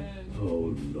 Amen.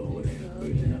 Oh Lord have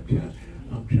mercy.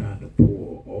 I'm trying to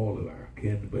pour all of our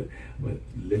can, but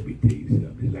let me tell you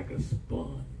something. It's like a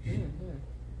sponge.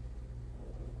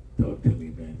 Talk to me,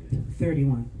 man.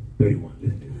 31. 31.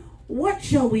 Listen to this. What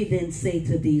shall we then say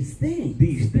to these things?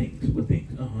 These things. What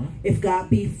things? If God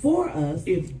be for us,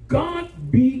 if God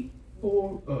be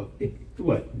for us,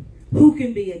 what? Who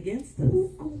can be against us?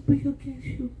 Who gonna be against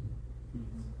you?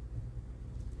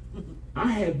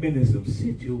 I have been in some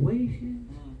situations.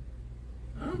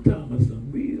 I'm talking about some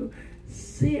real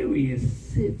serious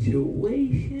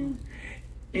situations,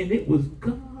 and it was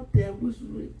God that was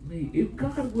with me. If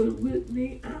God was with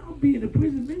me, I'll be in the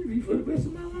prison ministry for the rest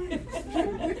of my life.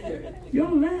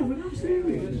 Y'all laughing? I'm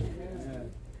serious.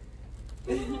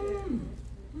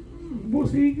 Boy,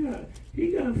 see,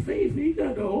 he got faith. He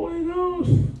got the Holy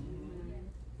Ghost.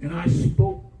 And I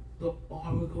spoke the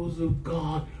oracles of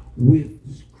God with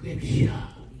Scripture.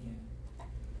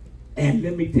 And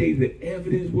let me tell you, the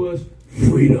evidence was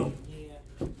freedom.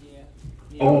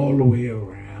 All the way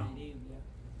around.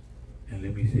 And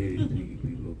let me say this to you,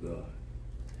 people of God.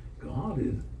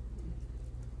 God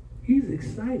He's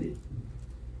excited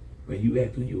when you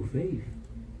act on your faith.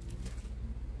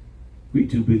 We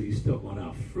too busy stuck on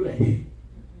our flesh.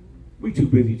 We too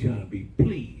busy trying to be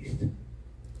pleased.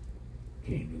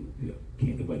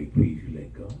 Can't nobody please you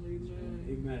like God.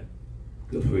 Amen.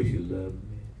 Because first you love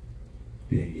me,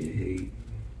 then you hate me.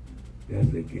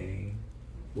 That's a game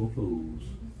for fools.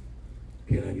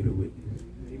 Can I get a witness?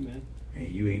 Amen. And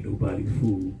you ain't nobody's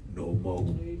fool no more.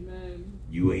 Amen.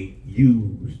 You ain't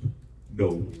used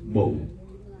no more.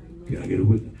 Can I get a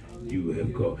witness? You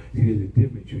have called. See, there's a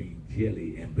difference between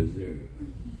jelly and preserve.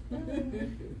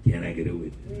 Can I get a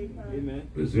witness? Amen.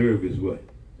 Preserve is what?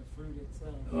 The fruit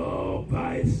itself. Oh,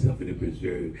 by itself in the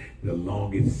preserve. The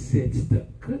longer it sits, the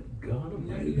good God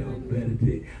Almighty, I'm better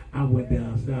to. I went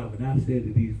down south and I said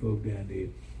to these folk down there,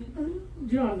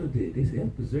 Georgia did. They said,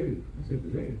 that's preserve. I said,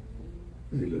 preserve.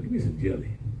 I said, look, give me some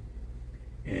jelly.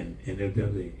 And they're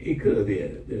telling me, hey, cuz,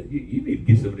 you need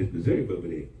to get some of this preserve over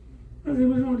there. I said,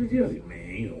 what's wrong with the jelly?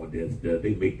 Man, you don't want that stuff.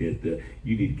 They make that stuff.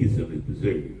 You need to get some of this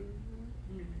preserve.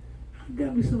 I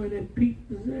got me some of that peak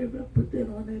preserve. I put that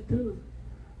on that toast.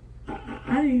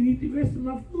 I didn't eat the rest of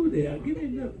my food there. Give me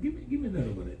another. Give me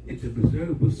another one. And the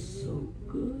preserve was so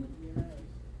good.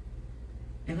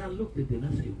 And I looked at them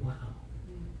and I said, wow,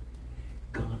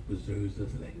 God preserves us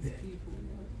like His that. people.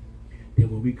 That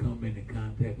when we come into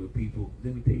contact with people,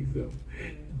 let me tell you something,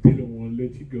 they don't want to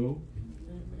let you go.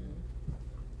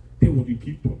 They want you to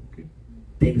keep talking.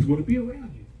 They just want to be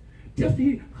around you. Just to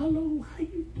hear, hello, how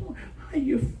you doing? How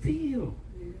you feel?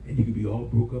 And you can be all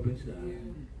broke up inside.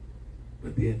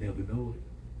 But they'll never know it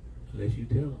unless you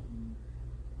tell them.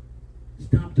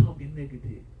 Stop talking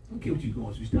negative. I don't care what you're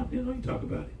going through. Stop there. Don't you talk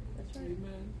about it. That's right.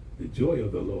 Amen. The joy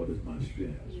of the Lord is my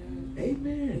strength. Yes.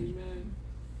 Amen. Amen.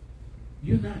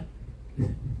 You're not.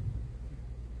 Listen,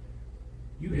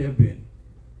 you have been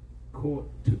called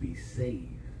to be saved.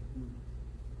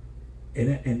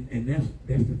 And that's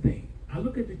the thing. I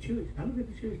look at the church. I look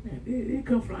at the church now. They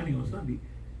come Friday on Sunday.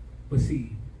 But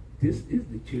see, this is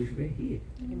the church right here.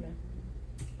 Amen.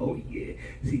 Oh yeah.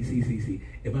 See.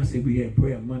 If I say we have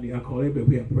prayer Monday, I call everybody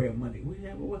we have prayer Monday.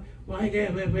 Why you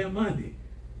have prayer Monday?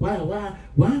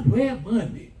 Why prayer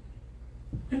Monday?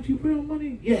 Don't you pray on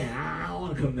Monday? Yeah, I don't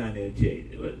want to come down there to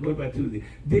church. What about Tuesday?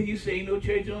 Didn't you say no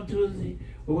church on Tuesday?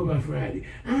 Or what about Friday?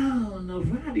 I don't know.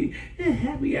 Friday, yeah,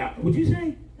 happy hour. What'd you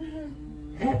say?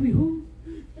 Happy who?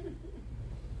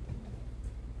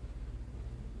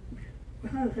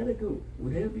 How'd it go?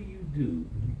 Whatever you do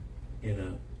in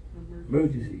an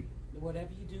emergency, Whatever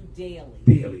you do daily.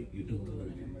 daily you do You an do an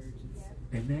emergency. emergency.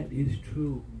 And that is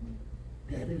true.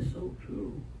 That is so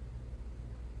true.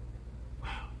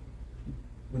 Wow.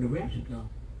 When the rapture comes,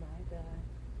 My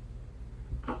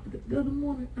God. the other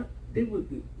morning, they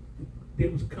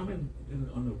was coming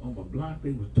on my block.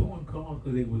 They was towing cars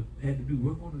because they had to do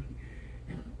work on the street.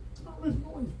 And all this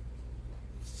noise,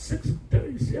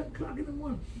 6:30, 7 o'clock in the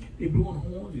morning. They blowing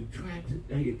horns and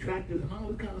tractors and all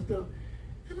this kind of stuff.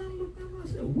 And I looked at them and I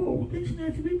said, whoa, they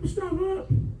snatching people, stop up.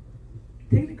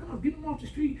 Take the cars, get them off the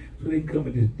street so they can come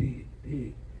and just dig.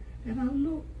 And I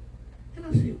looked and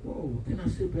I said, whoa. Then I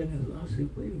sit back and I said,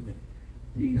 wait a minute.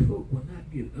 These folk will not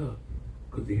get up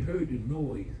because they heard the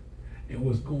noise and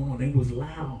what's going on. It was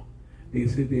loud. They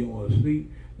sit there and was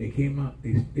asleep. They came out,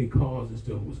 their cars and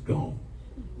stuff was gone.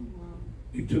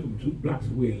 They took them 2 blocks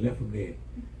away and left them there.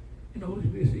 And the Holy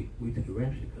Spirit said, wait till the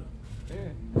rapture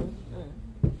comes.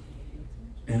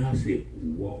 And I said,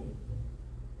 whoa.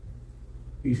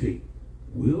 He said,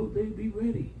 will they be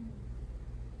ready?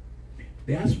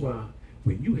 That's why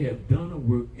when you have done a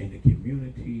work in the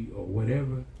community or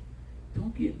whatever,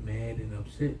 don't get mad and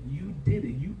upset. You did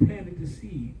it. You planted the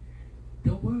seed.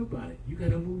 Don't worry about it. You got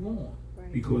to move on.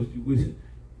 Right. Because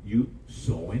you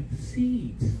sowing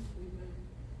seeds.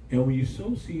 And when you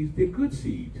sow seeds, they're good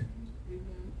seeds.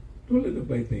 Don't let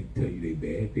nobody tell you they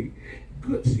bad. They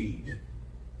good seeds.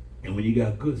 And when you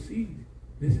got good seeds,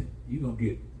 listen, you're going to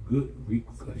get good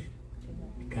repercussions.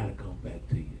 It got to come back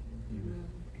to you.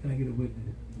 Can I get a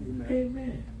witness?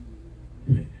 Amen.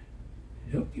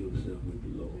 Help yourself with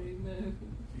the Lord. Amen.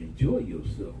 Enjoy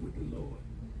yourself with the Lord.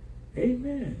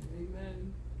 Amen.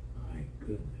 Amen. My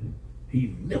goodness.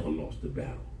 He never lost a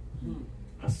battle.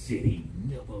 I said he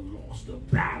never lost a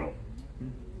battle.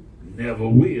 Never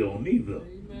will, neither.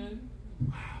 Amen.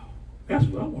 Wow. That's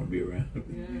what I want to be around.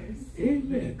 Yes.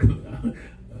 Amen. 'Cause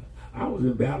I was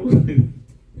in battles.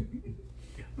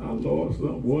 I lost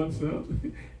some, won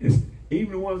some. And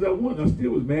even the ones I won, I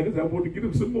still was mad because I wanted to get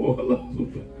them some more. I lost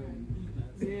them.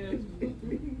 Yes.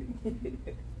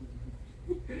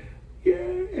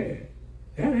 Yeah.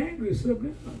 That anger is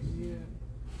something else.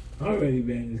 Yeah. All right,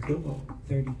 Evangelist, come on.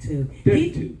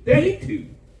 32. 32.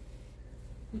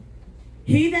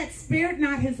 He that spared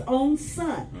not his own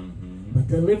son, but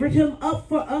delivered him up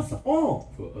for us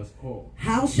all. For us all.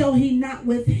 How shall he not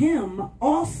with him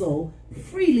also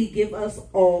freely give us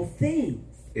all things?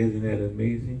 Isn't that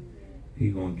amazing?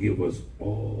 He's going to give us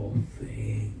all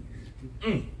things.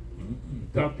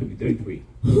 Talk to me, 33.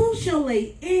 Who shall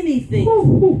lay anything?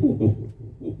 Who?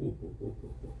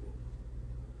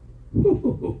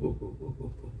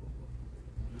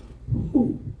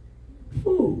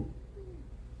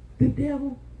 The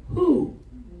devil? Who?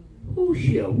 Who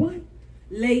shall what?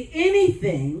 Lay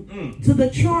anything to the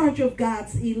charge of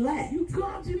God's elect. You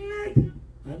God's elect?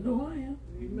 I know I am.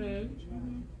 Amen.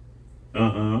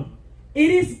 It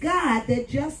is God that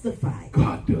justifies.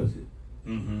 God does it.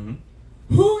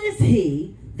 Who is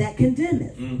he that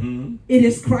condemneth? It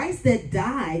is Christ that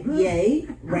died, yea,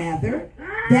 rather,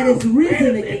 that is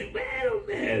risen again.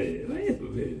 Wait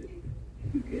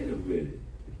a minute.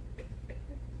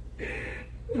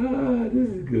 Ah, this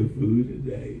is good food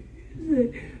today. He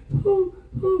said, who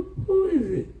is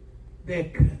it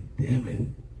that condemneth?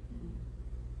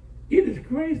 It is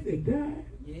Christ that died.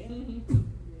 Yeah.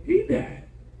 He died.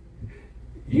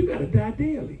 You got to die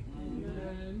daily.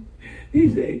 Amen. He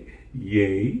said,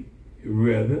 Yea,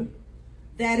 rather,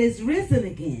 that is risen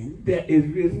again, that is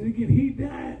risen again. He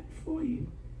died for you.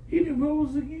 He didn't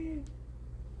rose again.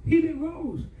 He didn't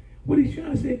rose. What he's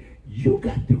trying to say, you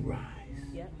got to rise.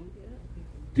 Yep.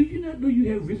 Do you not know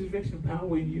you have resurrection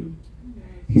power in you?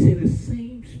 He said the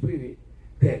same spirit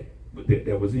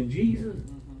that was in Jesus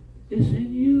is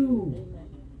in you.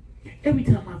 Every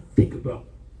time I think about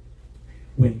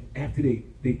when after they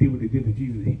did what they did to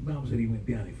Jesus, the Bible said he went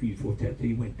down in Ephesians 4 chapter.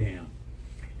 He went down.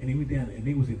 And he went down and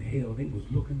they was in hell. They was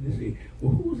looking to say,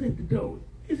 well, who was at the door?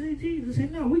 He said, Jesus. He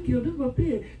said, no, we killed him up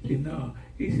there. He said, no.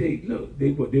 He said, look,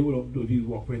 they went on the door. Jesus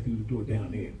walked right through the door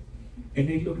down there. And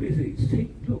they looked, they said,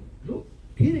 Satan, look,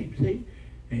 get him, Satan.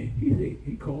 And he said,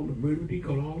 he called the murderer, he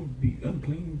called all the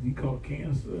unclean, he called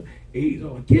cancer, AIDS,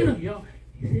 all. Get him, y'all.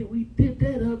 He said, we did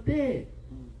that up there.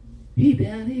 He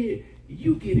down here.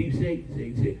 You get him, Satan.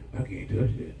 Satan said, I can't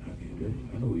touch that. I can't touch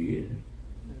it. I know he is.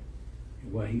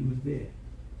 And while he was there,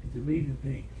 it's an amazing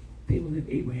thing. They was in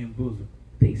Abraham's bosom.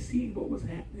 They seen what was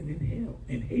happening in hell,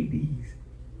 in Hades.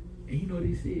 And you know what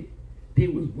they said? They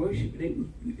was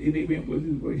worshiping. And Abraham was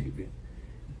worshiping.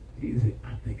 He said,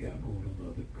 I think I'll go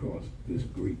on the cross, this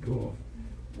great gulf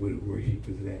where the worship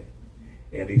is at.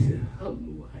 And they said,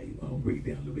 hello, how you? I'll break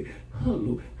it down a little bit.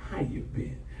 Hello, how you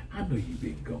been? I know you've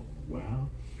been gone a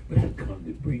while, but I've come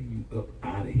to bring you up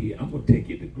out of here. I'm going to take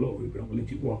you to glory, but I'm going to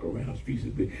let you walk around the streets a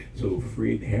bit. So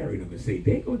Fred and Harry them and say,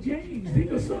 there go James, there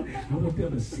go son. I want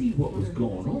them to see what was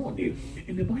going on there.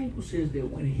 And the Bible says that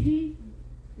when he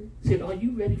said, are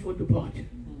you ready for departure?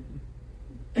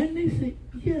 And they said,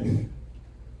 yes.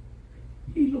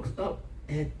 He looks up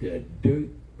at the dirt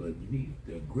beneath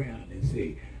the ground and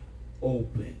say,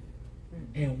 open.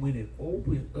 And when it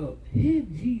opened up, here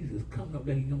Jesus coming up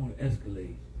like he's on an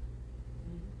escalade.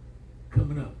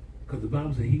 Coming up. Because the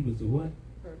Bible said he was the what?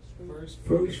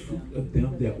 First fruit of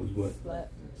them that was what?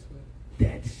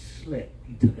 That slept.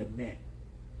 He took a nap.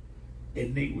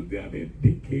 And they was down there.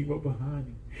 They came up behind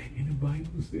him. And the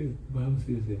Bible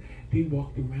says that they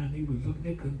walked around. They was looking.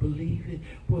 They couldn't believe it.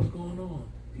 What's going on?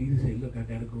 Jesus said, look, I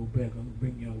got to go back. I'm going to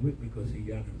bring y'all with me because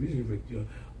y'all can resurrect y'all.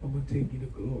 I'm going to take you to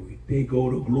glory. They go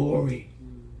to glory.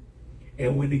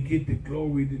 And when they get to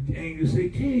glory, the angels say,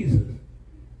 Jesus,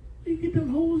 you get them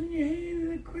holes in your hand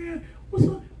and that crown. What's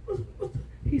up? What's up?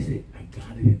 He said, I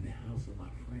got it in the house of my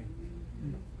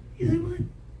friend. He said, what?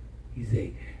 He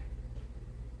said,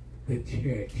 the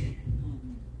church.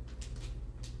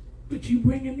 But you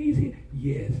bringing these here?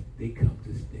 Yes, they come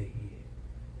to stay here.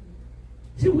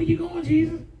 He said, where you going,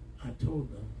 Jesus? I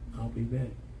told them, I'll be back.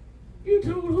 You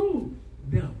told who?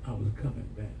 Them, I was coming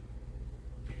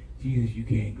back. Jesus, you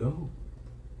can't go.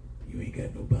 You ain't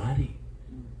got no body.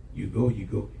 You go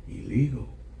illegal.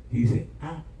 He said,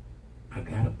 I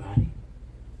got a body.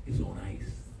 It's on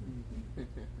ice.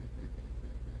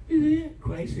 He said,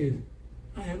 Christ says,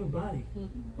 I have a body.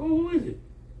 Oh, who is it?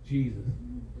 Jesus.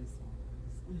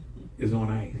 It's on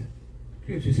ice.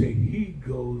 Scripture say he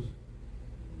goes,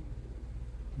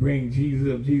 bring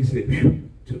Jesus up. Jesus said,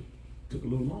 took a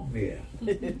little long there.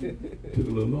 Took a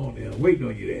little long there. I'm waiting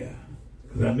on you there.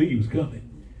 Because I knew you was coming.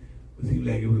 It seemed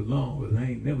like it was long, because I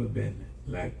ain't never been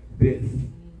like this.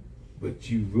 But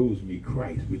you rose me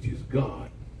Christ, which is God.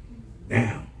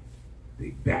 Now, they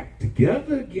back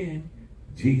together again,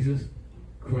 Jesus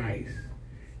Christ.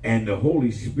 And the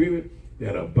Holy Spirit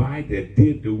that abide, that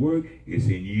did the work, is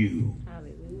in you.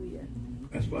 Hallelujah.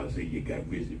 That's why I say you got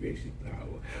resurrection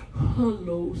power.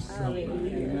 Hello, somebody.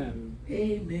 Amen.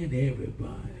 Amen,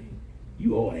 everybody.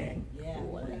 You all that.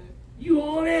 Yeah. You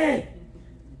all that.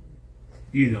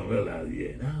 You don't realize it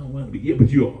yet. I don't want to be. Yeah, but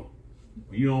you are.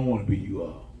 You don't want to be. You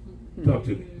are. Talk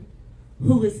to me.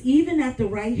 who is even at the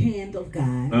right hand of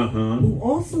God, who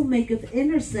also maketh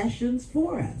intercessions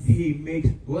for us. He makes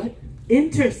what?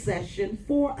 Intercession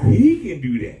for us. He can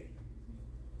do that.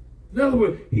 In other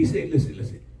words, he said,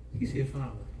 listen. He said,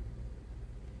 Father,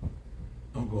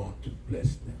 I'm going to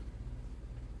bless them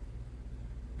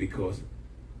because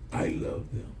I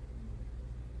love them.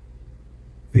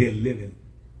 Their living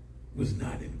was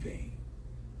not in vain.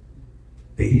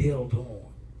 They held on.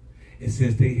 And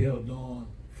since they held on,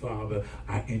 Father,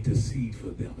 I intercede for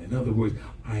them. In other words,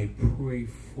 I pray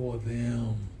for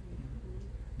them.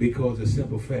 Because the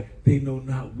simple fact, they know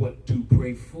not what to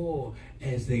pray for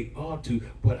as they ought to,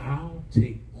 but I'll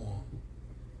take on.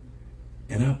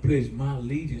 And I pledge my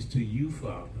allegiance to you,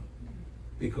 Father,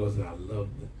 because I love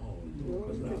them. Oh,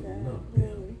 Lord, because I love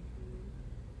them.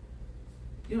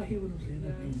 Y'all hear what I'm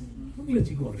saying? I'm going to let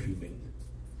you go in a few minutes.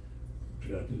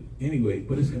 Try to. Anyway,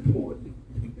 but it's important.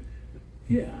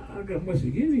 Yeah, I got much to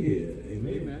give you here.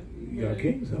 Amen. Y'all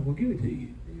came, so I'm going to give it to you.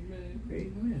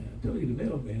 Amen. I told you the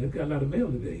mailman. It's got a lot of mail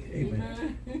today.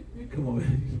 Amen. Come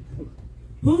on.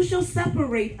 Who shall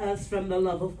separate us from the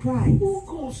love of Christ?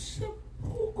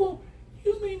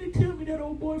 You mean to tell me that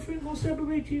old boyfriend gonna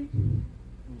separate you?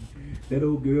 That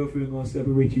old girlfriend gonna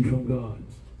separate you from God?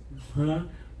 Huh?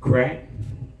 Crack,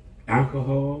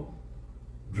 alcohol,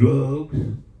 drugs.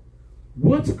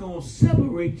 What's gonna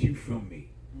separate you from me?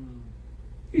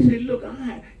 He said, look,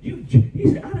 he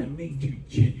said, I done made you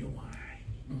genuine.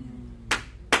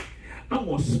 I'm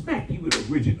gonna smack you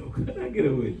with original. Can I get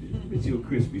away with your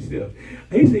crispy self?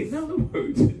 He said, in other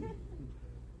words,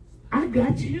 I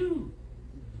got you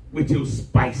with your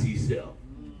spicy self.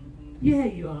 Yeah,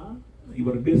 you are. You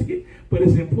want a biscuit? But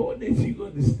it's important that you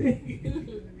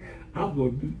understand. I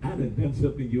done done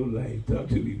something in your life. Talk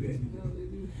to me,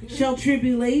 man. Shall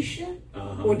tribulation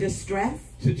or distress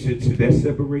Should that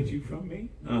separate you from me?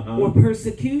 or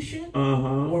persecution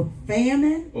or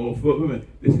famine? Or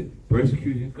listen,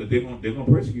 persecution, because they're gonna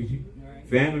persecute you. Right.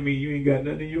 Famine mean you ain't got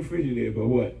nothing in your refrigerator, but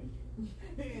what?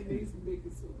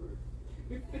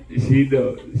 She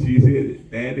knows. She said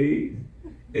it. Nowadays,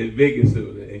 it's baking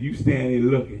soda, and you stand there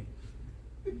looking,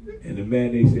 and the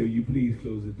man they say, "Will you please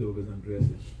close the door because I'm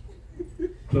dressing."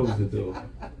 Close the door.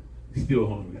 Still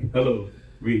hungry. Hello,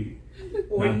 read.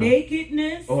 Or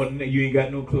nakedness. Oh, you ain't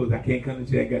got no clothes. I can't come to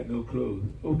say I got no clothes.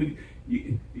 Oh,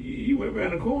 you went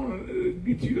around the corner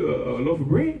get you a loaf of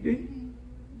bread, didn't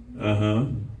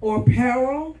you? Or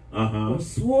peril. Uh-huh. Or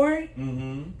sword.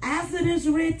 Mm-hmm. As it is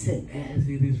written. As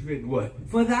it is written, what?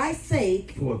 For thy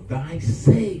sake. For thy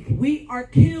sake. We are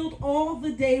killed all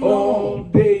the day long. All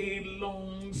day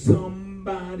long,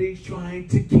 somebody's trying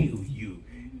to kill you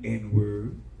in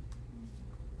word,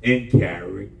 in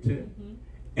character,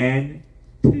 and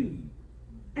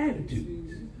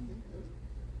attitudes.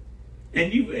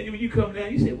 And when you come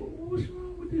down, you say, well, what's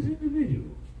wrong with this individual?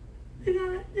 They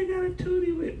got a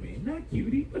tootie with me. Not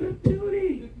cutie, but a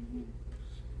tootie.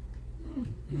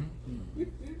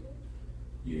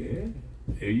 Yeah.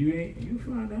 If you ain't, you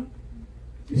find out.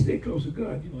 Just stay close to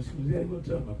God. You're going to see exactly what I'm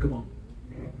talking about. Come on.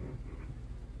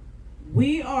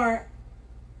 We are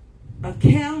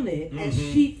accounted as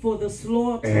sheep for the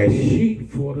slaughter. As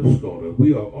sheep for the slaughter.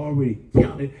 We are already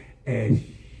counted as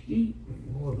sheep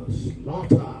for the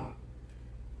slaughter.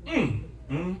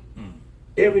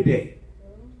 Every day.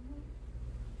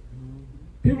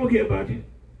 People don't care about you.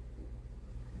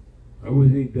 I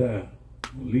wish they die,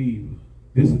 leave,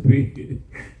 disappear.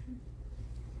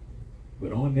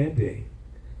 But on that day,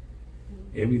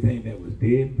 everything that was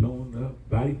dead, blown up,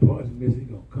 body parts missing,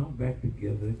 gonna come back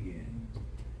together again.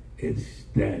 It's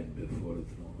stand before the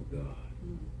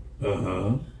throne of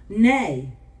God.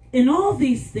 Nay, in all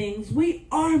these things we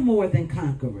are more than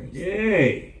conquerors.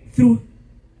 Yay. Through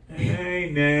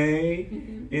Nay.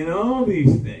 In all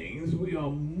these things we are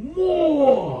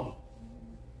more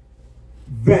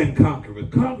than conquerors.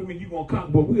 Conquer means you're going to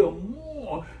conquer, but we are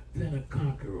more than a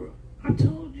conqueror. I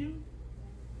told you.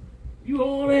 You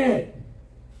all that.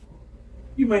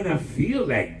 You might not feel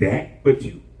like that, but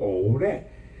you all that.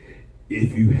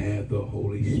 If you have the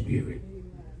Holy Spirit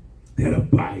that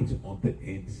abides on the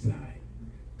inside,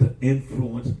 the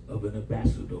influence of an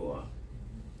ambassador.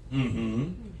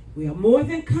 We are more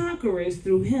than conquerors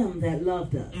through him that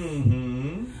loved us.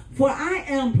 For I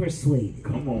am persuaded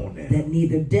Come on now. that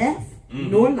neither death,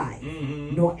 nor life,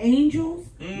 nor angels,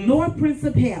 nor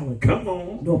principalities, Come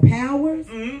on. nor powers,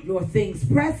 nor things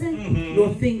present,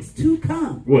 nor things to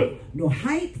come, What? nor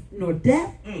height, nor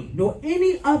depth, nor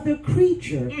any other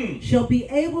creature shall be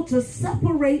able to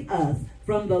separate us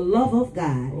from the love of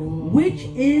God, which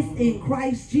is in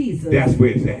Christ Jesus, That's where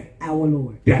it's at. our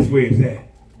Lord. That's where it's at.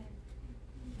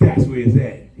 That's where it's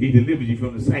at. He delivers you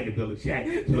from the psychedelic shack.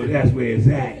 So that's where it's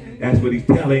at. That's what he's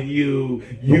telling you.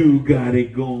 You got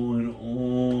it going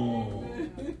on.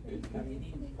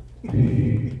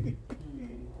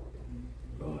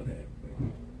 Lord have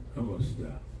mercy. I'm going to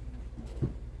stop.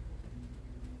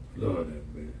 Lord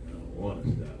have mercy. I don't want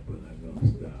to stop, but I'm going to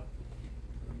stop.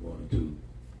 I'm going to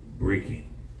breaking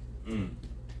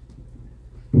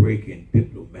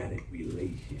diplomatic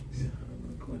relations.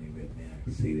 I'm going to right now. I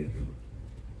can say that for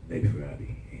next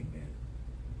Friday. Amen.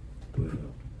 But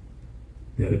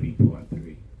that'll be part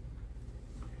 3.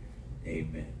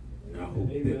 Amen. I hope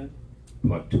that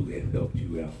part 2 has helped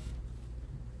you out.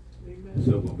 Amen.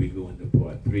 So when we go into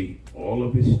part 3, all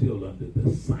of it's still under the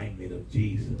assignment of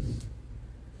Jesus.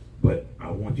 But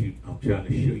I'm trying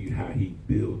to show you how he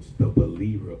builds the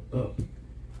believer up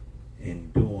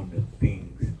in doing the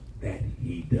things that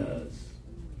he does.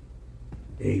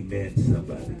 Amen,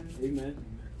 somebody. Amen.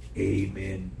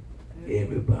 Amen,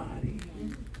 everybody.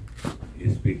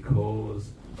 It's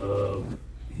because of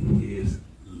his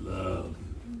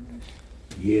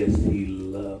Yes, he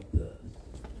loved us.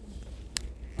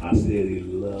 I said he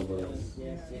loved us.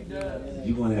 Yes, he does.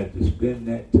 You're going to have to spend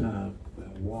that time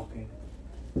walking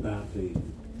by faith.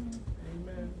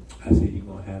 Amen. I said you're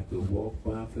going to have to walk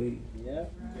by faith. Yeah.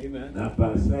 Amen. Not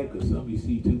by sight, because some of you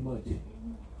see too much.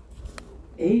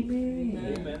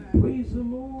 Amen. Amen. Praise the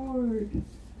Lord.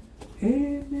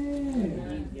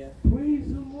 Amen. Yeah. Praise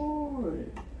the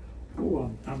Lord.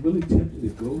 Oh, I'm really tempted to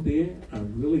go there. I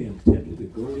really am tempted to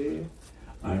go there.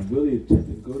 I'm really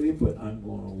tempted to go there, but I'm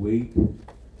going to wait.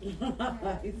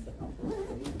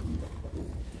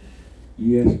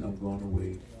 Yes, I'm going to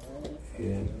wait.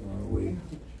 Yes, I'm going to wait.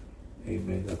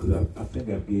 Amen. Because I think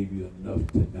I gave you enough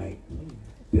tonight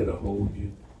that'll hold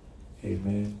you.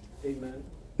 Amen. Amen.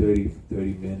 30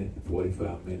 minutes,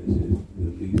 45 minutes is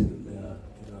the least,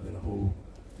 that'll hold.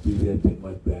 See, that's too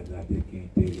much bad. I just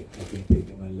can't take it. I can't take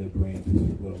it. My little brain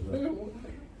just swells up.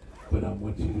 But I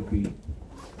want you to be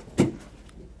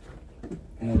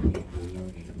happy in your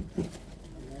learning.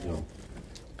 No.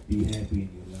 Be happy in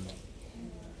your learning.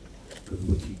 Because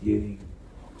what you're getting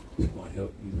is going to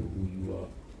help you for who you are.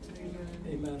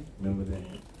 Amen. Remember that.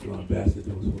 You're ambassadors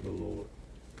for the Lord.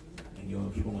 And your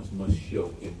influence must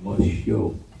show. It must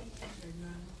show.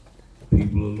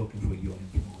 People are looking for your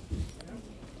influence.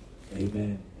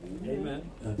 Amen. Amen.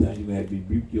 Sometimes you have to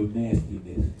rebuke your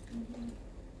nastiness.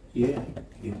 Yeah,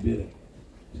 get bitter.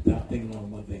 Stop thinking on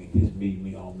one thing and just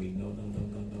me, all me. No.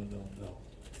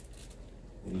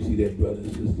 When you see that brother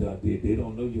and sister out there, they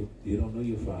don't know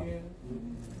your father.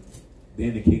 They're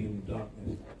in the kingdom of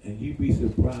darkness. And you'd be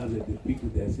surprised at the people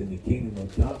that's in the kingdom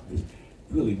of darkness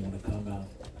really want to come out.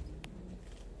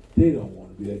 They don't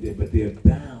want to be like that, but they're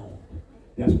bound.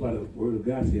 That's why the word of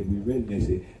God said, we read and they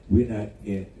said, we're not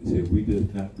in, said we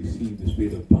does not receive the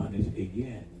spirit of bondage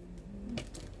again.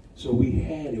 So we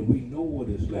had it, we know what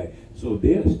it's like. So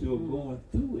they're still going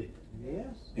through it.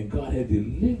 Yes. And God has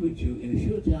delivered you, and it's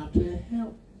your job to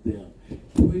help them.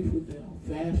 Pray for them,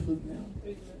 fast for them,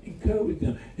 encourage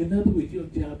them. In other words, your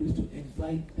job is to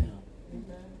invite them.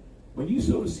 When you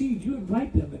sow the seed, you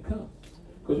invite them to come.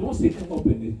 Because once they come up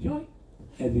in this joint,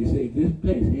 as they say, this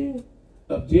place here,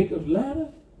 of Jacob's ladder,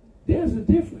 there's a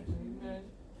difference.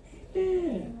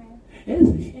 Yeah. It's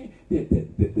a shame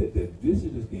that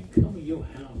visitors can come in your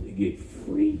house and get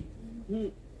free.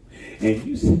 And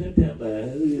you sit up there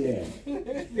like, look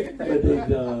at that. What they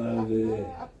done over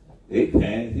there? They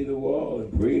dance to the wall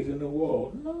and praising the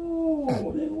wall.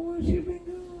 No, they worshiping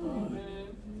God.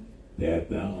 That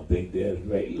I don't think that's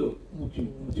right. Look, won't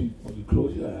you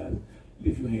close your eyes,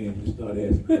 lift your hands and start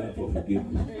asking God for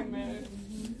forgiveness. Amen.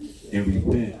 And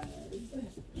repent.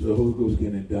 So the Holy Ghost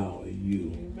can endow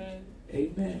you. Amen.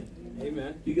 Amen.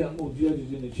 Amen. You got more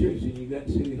judges in the church than you got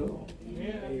in City Hall.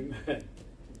 Yeah. Amen.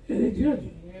 Yeah, they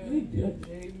judging. Yeah. They judging.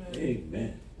 Amen.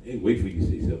 Amen. They wait for you to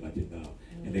say something out your mouth,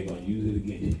 and they're going to use it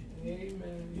against you.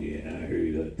 Amen. Yeah, I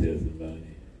heard her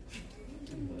testimony.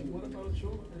 What about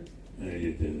yours? I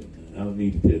don't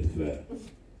need to testify.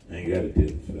 I ain't got to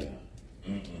testify.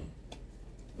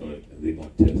 They're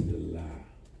going to test the lie.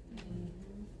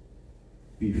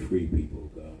 Be free, people of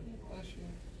God. Bless you.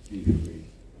 Be free.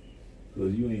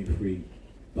 Because you ain't free.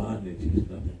 Bondage is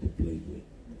nothing to play with.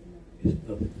 It's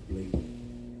nothing to play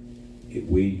with. It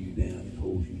weighs you down. It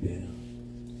holds you down.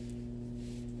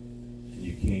 And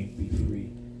you can't be free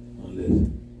unless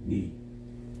He,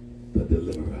 the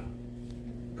deliverer,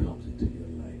 comes into your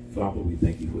life. Father, we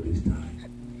thank you for this time.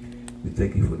 We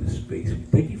thank you for this space. We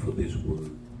thank you for this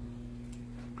word.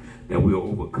 That we are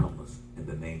overcomers in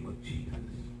the name of Jesus.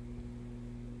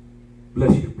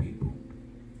 Bless your people.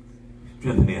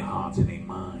 Strengthen their hearts and their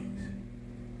minds,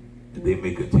 that they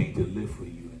may continue to live for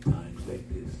you in times like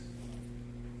this.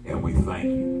 And we thank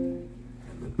you.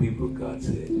 And the people of God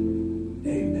said,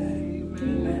 Amen.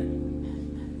 Amen.